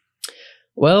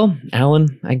 Well,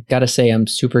 Alan, I gotta say, I'm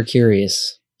super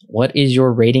curious. What is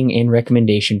your rating and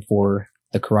recommendation for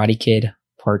The Karate Kid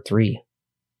Part 3?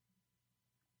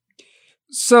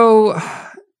 So,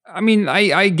 I mean,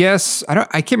 I guess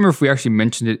I can't remember if we actually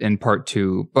mentioned it in part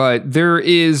 2, but there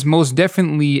is most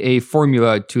definitely a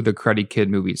formula to the Karate Kid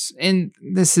movies. And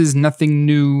this is nothing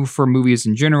new for movies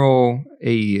in general.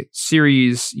 A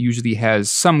series usually has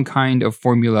some kind of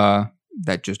formula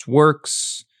that just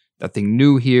works. Nothing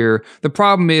new here. The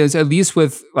problem is, at least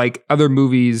with like other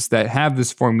movies that have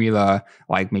this formula,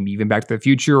 like maybe even Back to the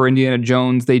Future or Indiana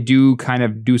Jones, they do kind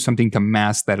of do something to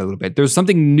mask that a little bit. There's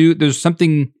something new. There's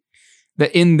something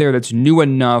in there that's new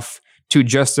enough to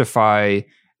justify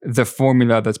the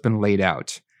formula that's been laid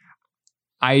out.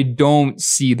 I don't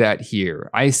see that here.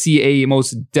 I see a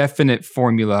most definite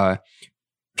formula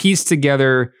pieced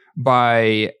together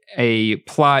by a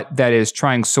plot that is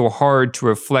trying so hard to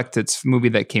reflect its movie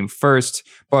that came first,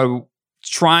 but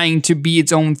trying to be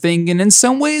its own thing. And in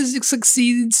some ways it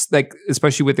succeeds, like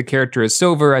especially with the character as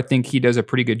Silver. I think he does a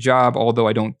pretty good job, although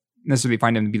I don't necessarily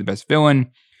find him to be the best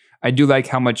villain. I do like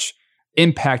how much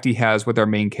impact he has with our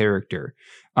main character.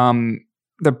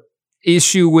 The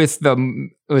issue with the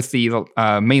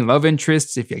main love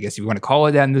interests, if you want to call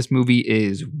it that in this movie,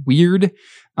 is weird.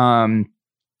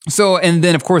 So, and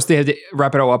then of course they had to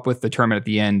wrap it all up with the tournament at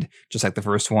the end, just like the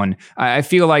first one. I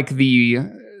feel like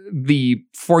the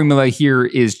formula here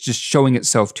is just showing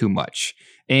itself too much.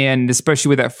 And especially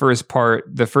with that first part,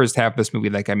 the first half of this movie,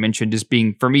 like I mentioned, just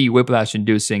being, for me, whiplash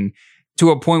inducing to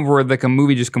a point where like a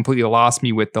movie just completely lost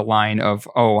me with the line of,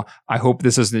 oh, I hope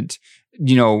this doesn't,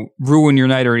 ruin your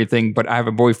night or anything, but I have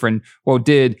a boyfriend. Well,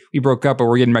 we broke up, but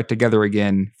we're getting back together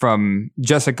again, from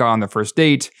Jessica on the first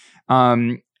date.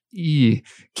 Can't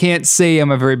say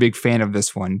I'm a very big fan of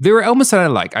this one. There are elements that I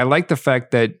like. I like the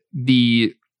fact that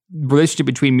the relationship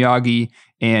between Miyagi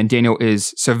and Daniel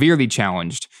is severely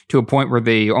challenged to a point where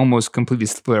they almost completely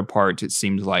split apart, it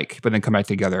seems like, but then come back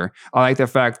together. I like the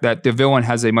fact that the villain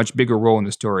has a much bigger role in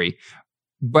the story.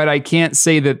 But I can't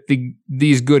say that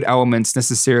these good elements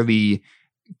necessarily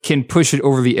can push it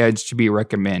over the edge to be a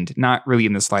recommend. Not really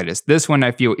in the slightest. This one,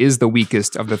 I feel, is the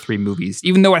weakest of the three movies,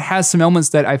 even though it has some elements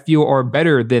that I feel are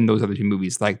better than those other two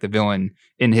movies, like the villain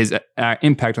and his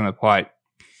impact on the plot,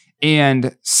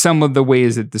 and some of the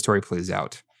ways that the story plays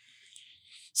out.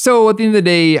 So at the end of the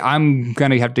day, I'm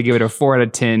going to have to give it a 4 out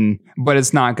of 10, but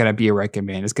it's not going to be a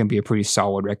recommend. It's going to be a pretty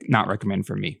solid not recommend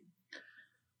for me.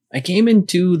 I came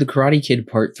into The Karate Kid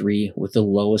Part 3 with the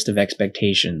lowest of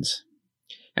expectations.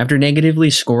 After negatively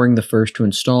scoring the first two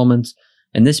installments,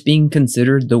 and this being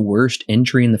considered the worst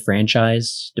entry in the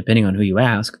franchise, depending on who you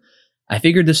ask, I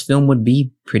figured this film would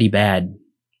be pretty bad.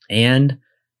 And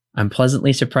I'm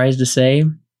pleasantly surprised to say,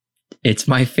 it's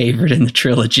my favorite in the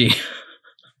trilogy.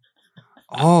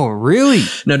 Oh, really?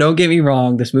 Now, don't get me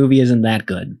wrong, this movie isn't that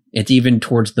good. It's even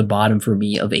towards the bottom for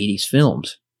me of 80s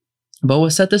films. But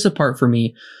what set this apart for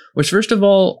me was, first of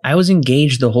all, I was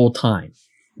engaged the whole time.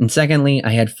 And secondly, I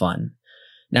had fun.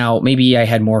 Now, maybe I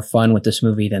had more fun with this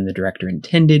movie than the director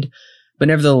intended, but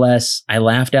nevertheless, I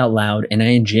laughed out loud and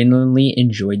I genuinely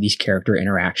enjoyed these character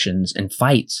interactions and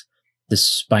fights,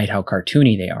 despite how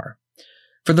cartoony they are.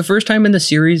 For the first time in the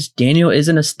series, Daniel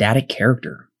isn't a static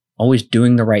character, always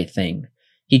doing the right thing.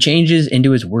 He changes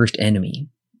into his worst enemy,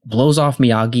 blows off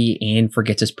Miyagi, and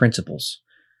forgets his principles.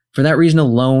 For that reason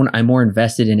alone, I'm more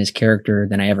invested in his character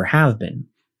than I ever have been.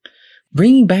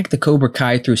 Bringing back the Cobra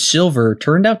Kai through Silver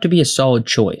turned out to be a solid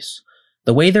choice.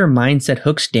 The way their mindset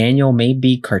hooks Daniel may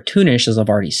be cartoonish, as I've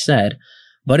already said,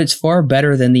 but it's far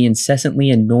better than the incessantly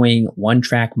annoying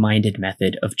one-track-minded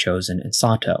method of Chozen and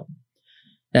Sato.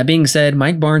 That being said,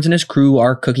 Mike Barnes and his crew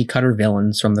are cookie-cutter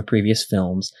villains from the previous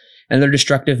films, and their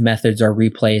destructive methods are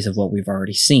replays of what we've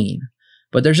already seen.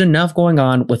 But there's enough going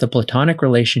on with the platonic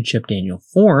relationship Daniel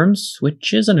forms,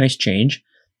 which is a nice change,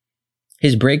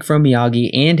 his break from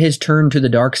Miyagi, and his turn to the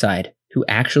dark side, to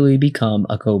actually become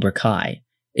a Cobra Kai,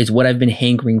 is what I've been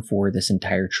hankering for this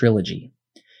entire trilogy.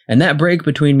 And that break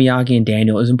between Miyagi and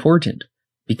Daniel is important,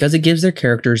 because it gives their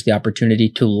characters the opportunity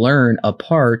to learn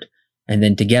apart and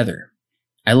then together.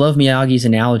 I love Miyagi's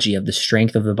analogy of the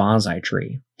strength of the bonsai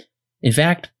tree. In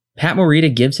fact, Pat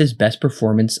Morita gives his best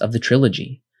performance of the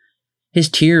trilogy. His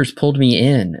tears pulled me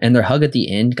in, and their hug at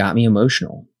the end got me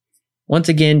emotional. Once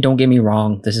again, don't get me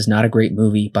wrong, this is not a great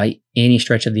movie by any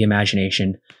stretch of the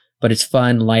imagination, but it's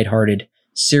fun, lighthearted,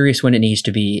 serious when it needs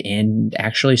to be, and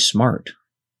actually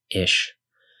smart-ish.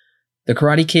 The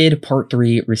Karate Kid Part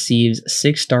 3 receives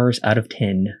 6 stars out of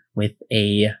 10 with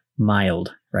a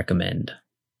mild recommend.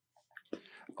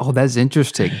 Oh, that's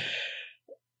interesting.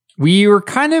 We were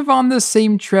kind of on the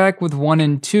same track with 1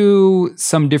 and 2,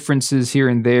 some differences here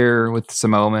and there with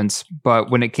some elements,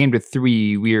 but when it came to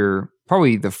 3, we were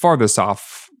probably the farthest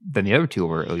off than the other two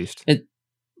were, at least. At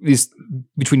least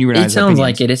between you and I. It sounds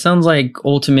like it. It sounds like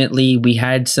ultimately we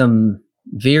had some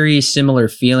very similar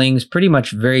feelings, pretty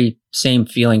much very same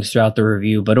feelings throughout the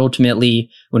review, but ultimately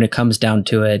when it comes down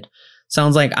to it,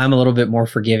 sounds like I'm a little bit more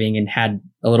forgiving and had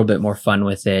a little bit more fun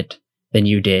with it than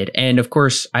you did. And of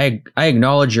course, I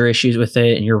acknowledge your issues with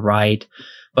it, and you're right.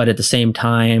 But at the same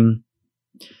time,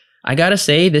 I gotta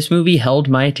say, this movie held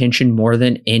my attention more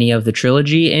than any of the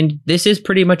trilogy. And this is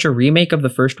pretty much a remake of the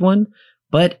first one,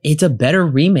 but it's a better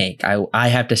remake, I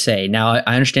have to say. Now,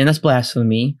 I understand that's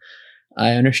blasphemy.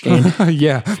 I understand.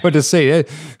 Yeah, but to say that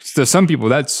to some people,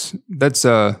 that's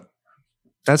not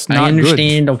I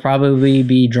understand good. I'll probably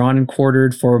be drawn and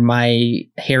quartered for my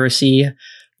heresy,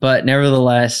 but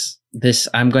nevertheless, this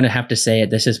I'm going to have to say it.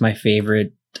 This is my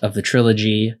favorite of the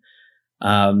trilogy.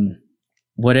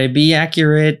 Would I be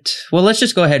accurate? Well, let's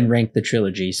just go ahead and rank the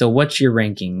trilogy. So, what's your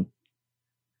ranking?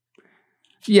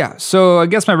 Yeah, so I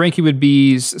guess my ranking would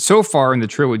be so far in the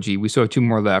trilogy. We still have 2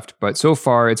 more left, but so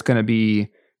far it's going to be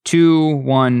 2,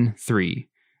 1, 3.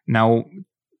 Now,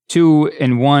 2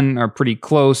 and 1 are pretty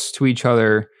close to each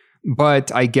other,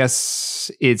 but I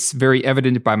guess it's very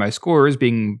evident by my scores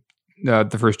being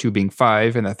the first 2 being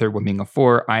 5 and the third one being a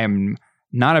 4. I am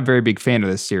not a very big fan of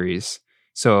this series.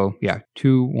 So yeah,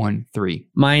 2, 1, 3.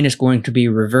 Mine is going to be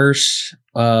reverse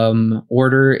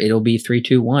order. It'll be 3,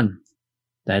 2, 1.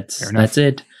 That's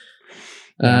it.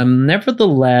 Yeah.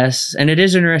 Nevertheless, and it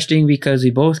is interesting because we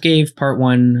both gave part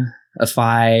 1 a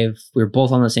 5. We were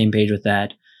both on the same page with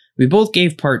that. We both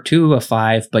gave part 2 a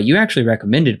 5, but you actually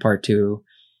recommended part 2.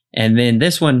 And then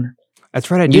this one. That's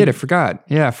right, I did. I forgot.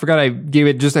 Yeah, I forgot I gave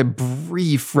it just a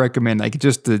brief recommend. Like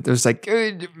there's like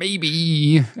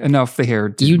maybe enough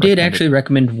there. You did actually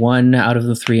recommend 1 out of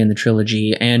the 3 in the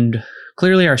trilogy, and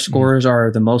clearly our scores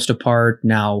are the most apart.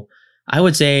 Now, I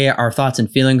would say our thoughts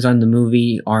and feelings on the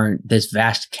movie aren't this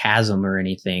vast chasm or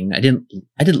anything. I didn't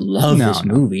love this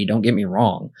movie, don't get me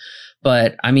wrong.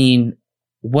 But I mean,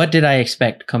 what did I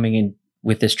expect coming in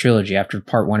with this trilogy after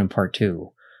part 1 and part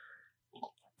 2?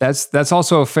 That's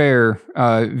also a fair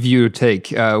view to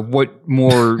take. What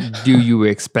more do you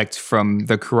expect from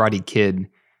The Karate Kid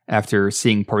after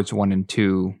seeing parts 1 and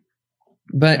 2?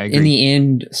 But in the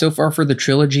end, so far for the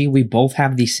trilogy, we both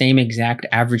have the same exact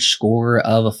average score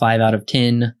of a 5 out of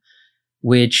 10,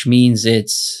 which means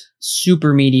it's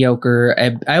super mediocre.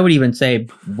 I would even say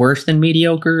worse than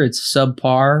mediocre. It's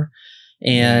subpar.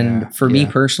 And for me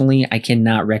personally, I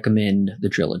cannot recommend the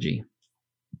trilogy.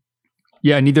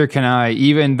 Yeah, neither can I,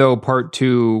 even though part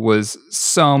 2 was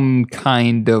some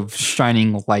kind of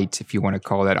shining light, if you want to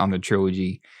call that, on the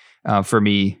trilogy. For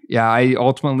me, I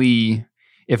ultimately,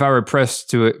 if I were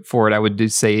pressed for it, I would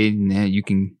just say, nah, you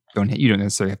don't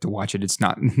necessarily have to watch it. It's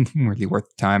not really worth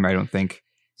the time, I don't think.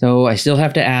 So I still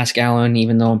have to ask, Alan,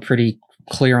 even though I'm pretty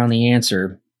clear on the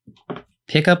answer.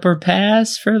 Pick up or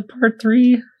pass for part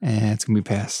 3? It's going to be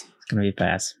pass. It's going to be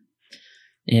pass.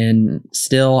 And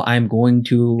still, I'm going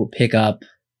to pick up.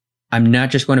 I'm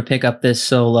not just going to pick up this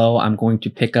solo. I'm going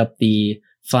to pick up the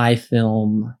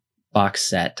 5-film box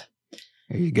set.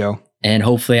 There you go. And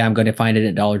hopefully I'm going to find it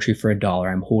at Dollar Tree for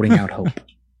 $1. I'm holding out hope.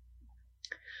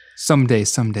 Someday.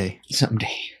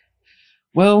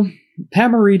 Well,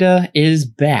 Pat Morita is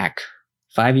back.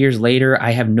 5 years later,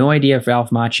 I have no idea if Ralph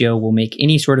Macchio will make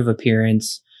any sort of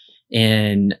appearance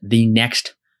in the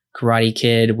next Karate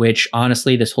Kid, which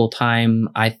honestly, this whole time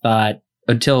I thought,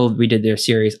 until we did their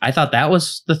series, I thought that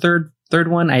was the third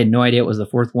one. I had no idea it was the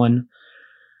 4th one.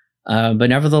 But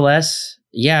nevertheless,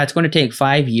 it's going to take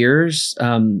 5 years,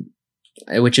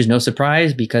 which is no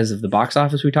surprise because of the box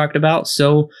office we talked about.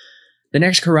 So the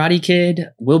next Karate Kid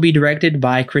will be directed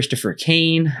by Christopher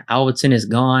Kane. Alvinson is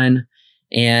gone,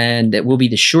 and it will be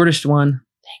the shortest one,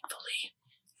 thankfully,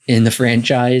 in the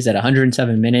franchise at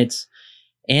 107 minutes.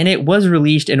 And it was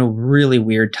released in a really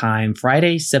weird time,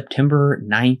 Friday, September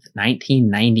 9th,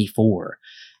 1994.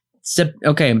 So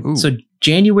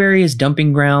January is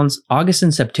dumping grounds. August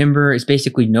and September is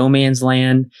basically no man's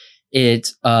land.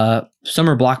 It's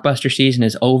summer blockbuster season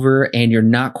is over, and you're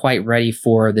not quite ready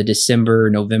for the December,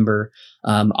 November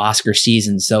Oscar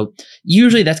season. So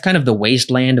usually that's kind of the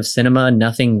wasteland of cinema.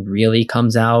 Nothing really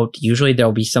comes out. Usually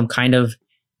there'll be some kind of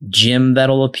gem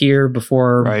that'll appear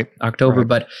before October,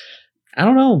 but I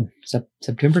don't know.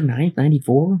 September 9th,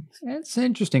 94? That's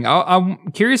interesting.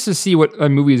 I'm curious to see what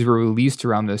movies were released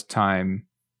around this time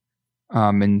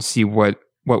and see what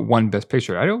won Best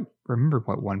Picture. I don't remember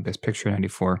what won Best Picture in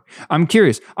 94. I'm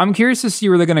curious to see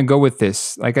where they're going to go with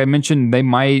this. Like I mentioned,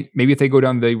 maybe if they go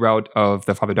down the route of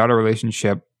the father-daughter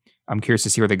relationship, I'm curious to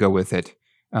see where they go with it.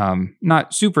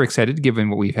 Not super excited given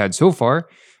what we've had so far,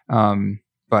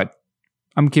 but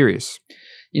I'm curious.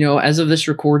 As of this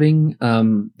recording,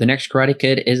 the next Karate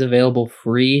Kid is available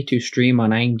free to stream on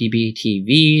IMDb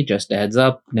TV. Just a heads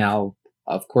up. Now,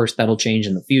 of course, that'll change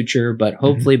in the future, but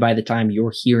hopefully by the time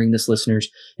you're hearing this, listeners,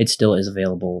 it still is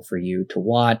available for you to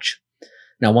watch.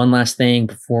 Now, one last thing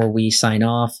before we sign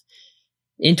off.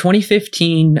 In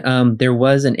 2015, there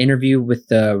was an interview with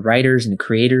the writers and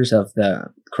creators of the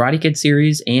Karate Kid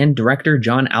series, and director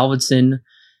John Avildsen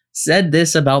said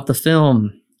this about the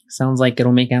film. Sounds like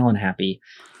it'll make Alan happy.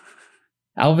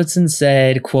 Avildsen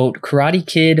said, quote, Karate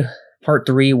Kid Part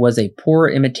 3 was a poor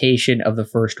imitation of the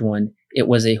first one. It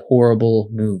was a horrible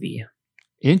movie.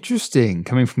 Interesting,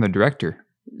 coming from the director.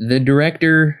 The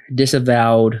director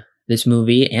disavowed this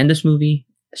movie, and this movie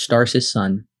stars his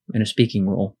son in a speaking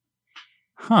role.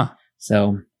 Huh.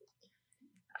 So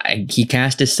he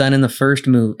cast his son in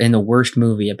the worst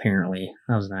movie, apparently.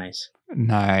 That was nice.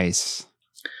 Nice.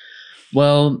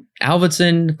 Well,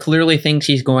 Avildsen clearly thinks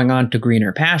he's going on to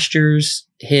greener pastures.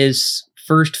 His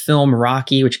first film,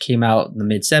 Rocky, which came out in the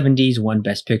mid-70s, won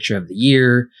Best Picture of the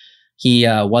Year. He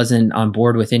wasn't on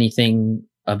board with anything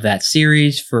of that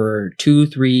series for 2,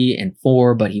 3, and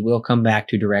 4, but he will come back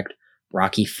to direct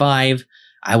Rocky 5.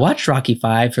 I watched Rocky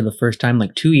 5 for the first time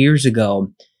like 2 years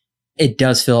ago. It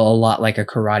does feel a lot like a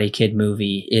Karate Kid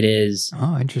movie. It is.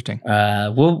 Oh, interesting.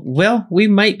 Well, we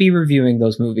might be reviewing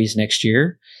those movies next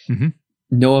year. Mm-hmm.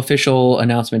 No official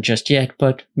announcement just yet,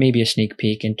 but maybe a sneak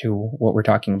peek into what we're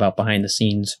talking about behind the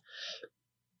scenes.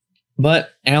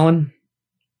 But, Alan,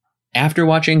 after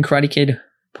watching Karate Kid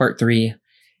Part 3,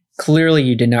 clearly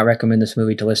you did not recommend this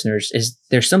movie to listeners. Is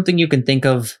there something you can think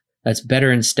of that's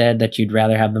better instead that you'd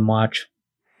rather have them watch?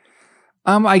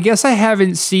 I guess I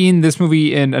haven't seen this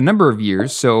movie in a number of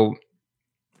years, so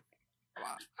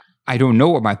I don't know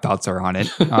what my thoughts are on it.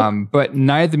 But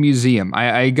Night at the Museum.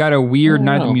 I got a weird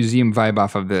Night at the Museum vibe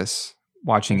off of this,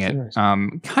 watching it.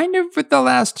 Kind of with the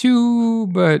last two,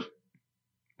 but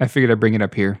I figured I'd bring it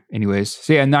up here anyways.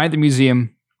 So yeah, Night at the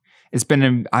Museum. It's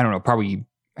been, I don't know, probably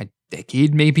a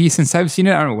decade maybe since I've seen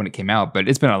it. I don't know when it came out, but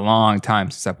it's been a long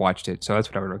time since I've watched it. So that's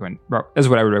what I would recommend. That's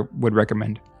what I would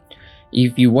recommend.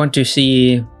 If you want to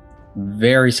see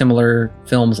very similar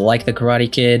films like The Karate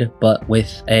Kid, but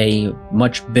with a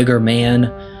much bigger man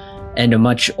and a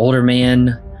much older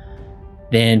man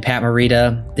than Pat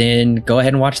Morita, then go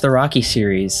ahead and watch the Rocky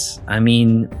series. I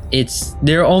mean,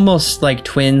 they're almost like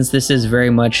twins. This is very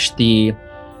much the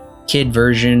kid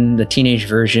version, the teenage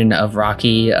version of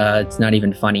Rocky. It's not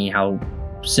even funny how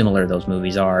similar those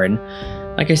movies are. And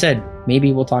like I said,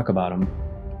 maybe we'll talk about them.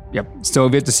 Yep. Still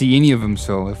have yet to see any of them,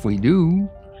 so if we do,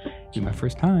 it'll be my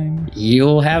first time.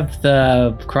 You'll have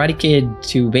the Karate Kid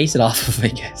to base it off of, I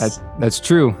guess. That's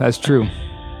true. That's true.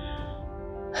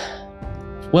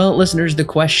 Well, listeners, the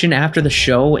question after the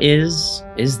show is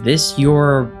this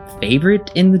your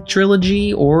favorite in the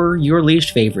trilogy or your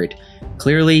least favorite?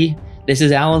 Clearly, this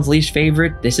is Alan's least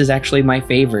favorite. This is actually my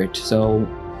favorite. So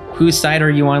whose side are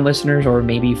you on, listeners? Or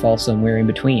maybe you fall somewhere in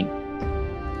between.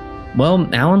 Well,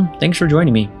 Alan, thanks for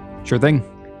joining me. Sure thing.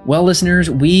 Well,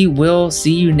 listeners, we will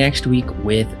see you next week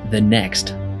with the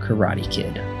next Karate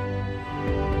Kid.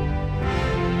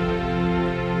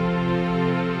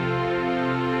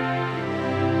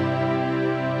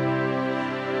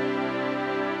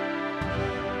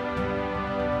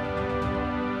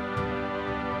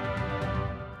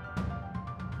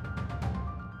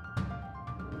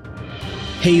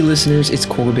 Hey listeners, it's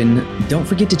Corbin. Don't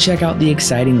forget to check out the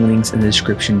exciting links in the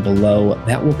description below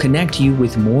that will connect you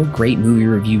with more great movie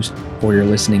reviews for your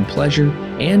listening pleasure,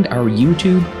 and our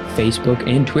YouTube, Facebook,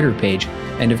 and Twitter page,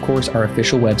 and of course our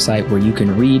official website where you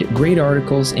can read great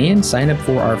articles and sign up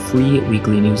for our free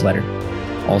weekly newsletter.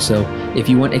 Also, if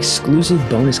you want exclusive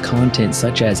bonus content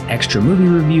such as extra movie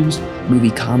reviews, movie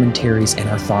commentaries, and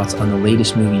our thoughts on the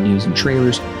latest movie news and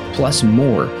trailers, plus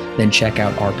more, then check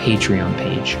out our Patreon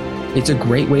page. It's a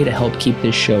great way to help keep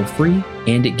this show free,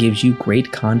 and it gives you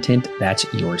great content that's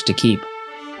yours to keep.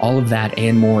 All of that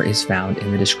and more is found in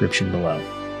the description below.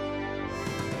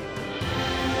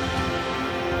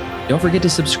 Don't forget to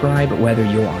subscribe whether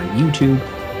you're on YouTube,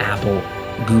 Apple,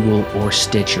 Google, or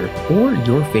Stitcher, or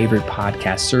your favorite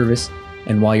podcast service.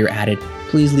 And while you're at it,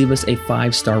 please leave us a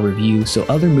 5-star review so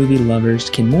other movie lovers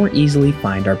can more easily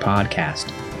find our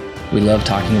podcast. We love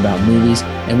talking about movies,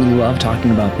 and we love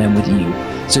talking about them with you.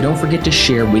 So don't forget to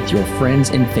share with your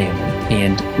friends and family,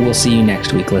 and we'll see you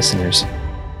next week, listeners.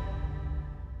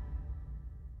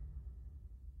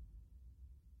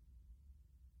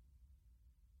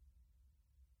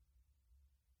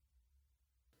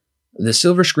 The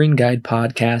Silver Screen Guide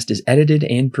podcast is edited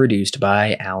and produced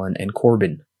by Alan and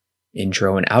Corbin.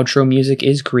 Intro and outro music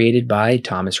is created by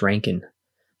Thomas Rankin.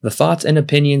 The thoughts and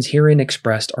opinions herein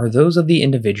expressed are those of the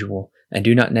individual and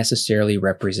do not necessarily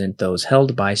represent those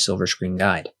held by Silver Screen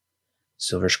Guide.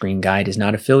 Silver Screen Guide is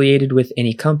not affiliated with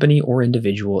any company or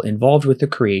individual involved with the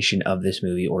creation of this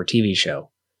movie or TV show.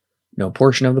 No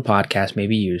portion of the podcast may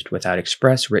be used without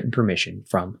express written permission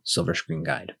from Silver Screen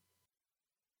Guide.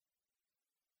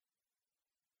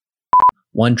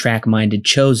 One track minded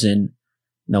chosen.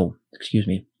 No, excuse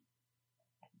me.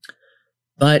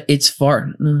 But it's far.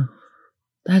 No,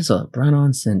 that's a run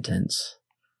on sentence.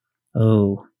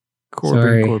 Oh.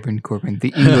 Sorry. Corbin,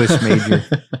 the English major.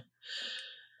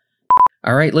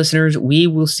 All right, listeners, we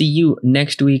will see you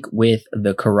next week with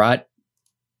the Karate.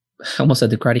 I almost said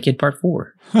the Karate Kid Part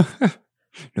 4.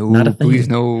 No, please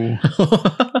no.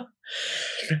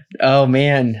 Oh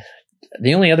man,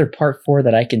 the only other Part 4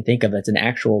 that I can think of that's an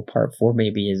actual Part 4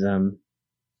 maybe is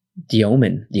The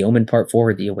Omen. The Omen Part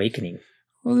 4, The Awakening.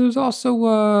 Well, there's also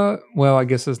well, I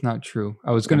guess that's not true.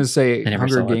 I was going to say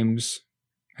Hunger Games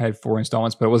had 4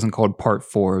 installments, but it wasn't called Part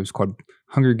 4. It was called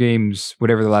Hunger Games,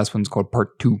 whatever the last one's called,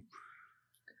 Part 2.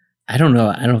 I don't know.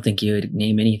 I don't think you would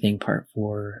name anything Part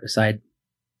 4 aside.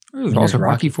 There's also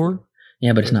Rocky 4.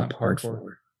 Yeah, but it's not Part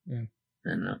 4. Yeah. I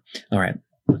don't know. All right.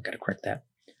 I've got to correct that.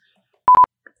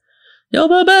 You're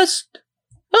the best.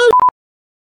 Oh.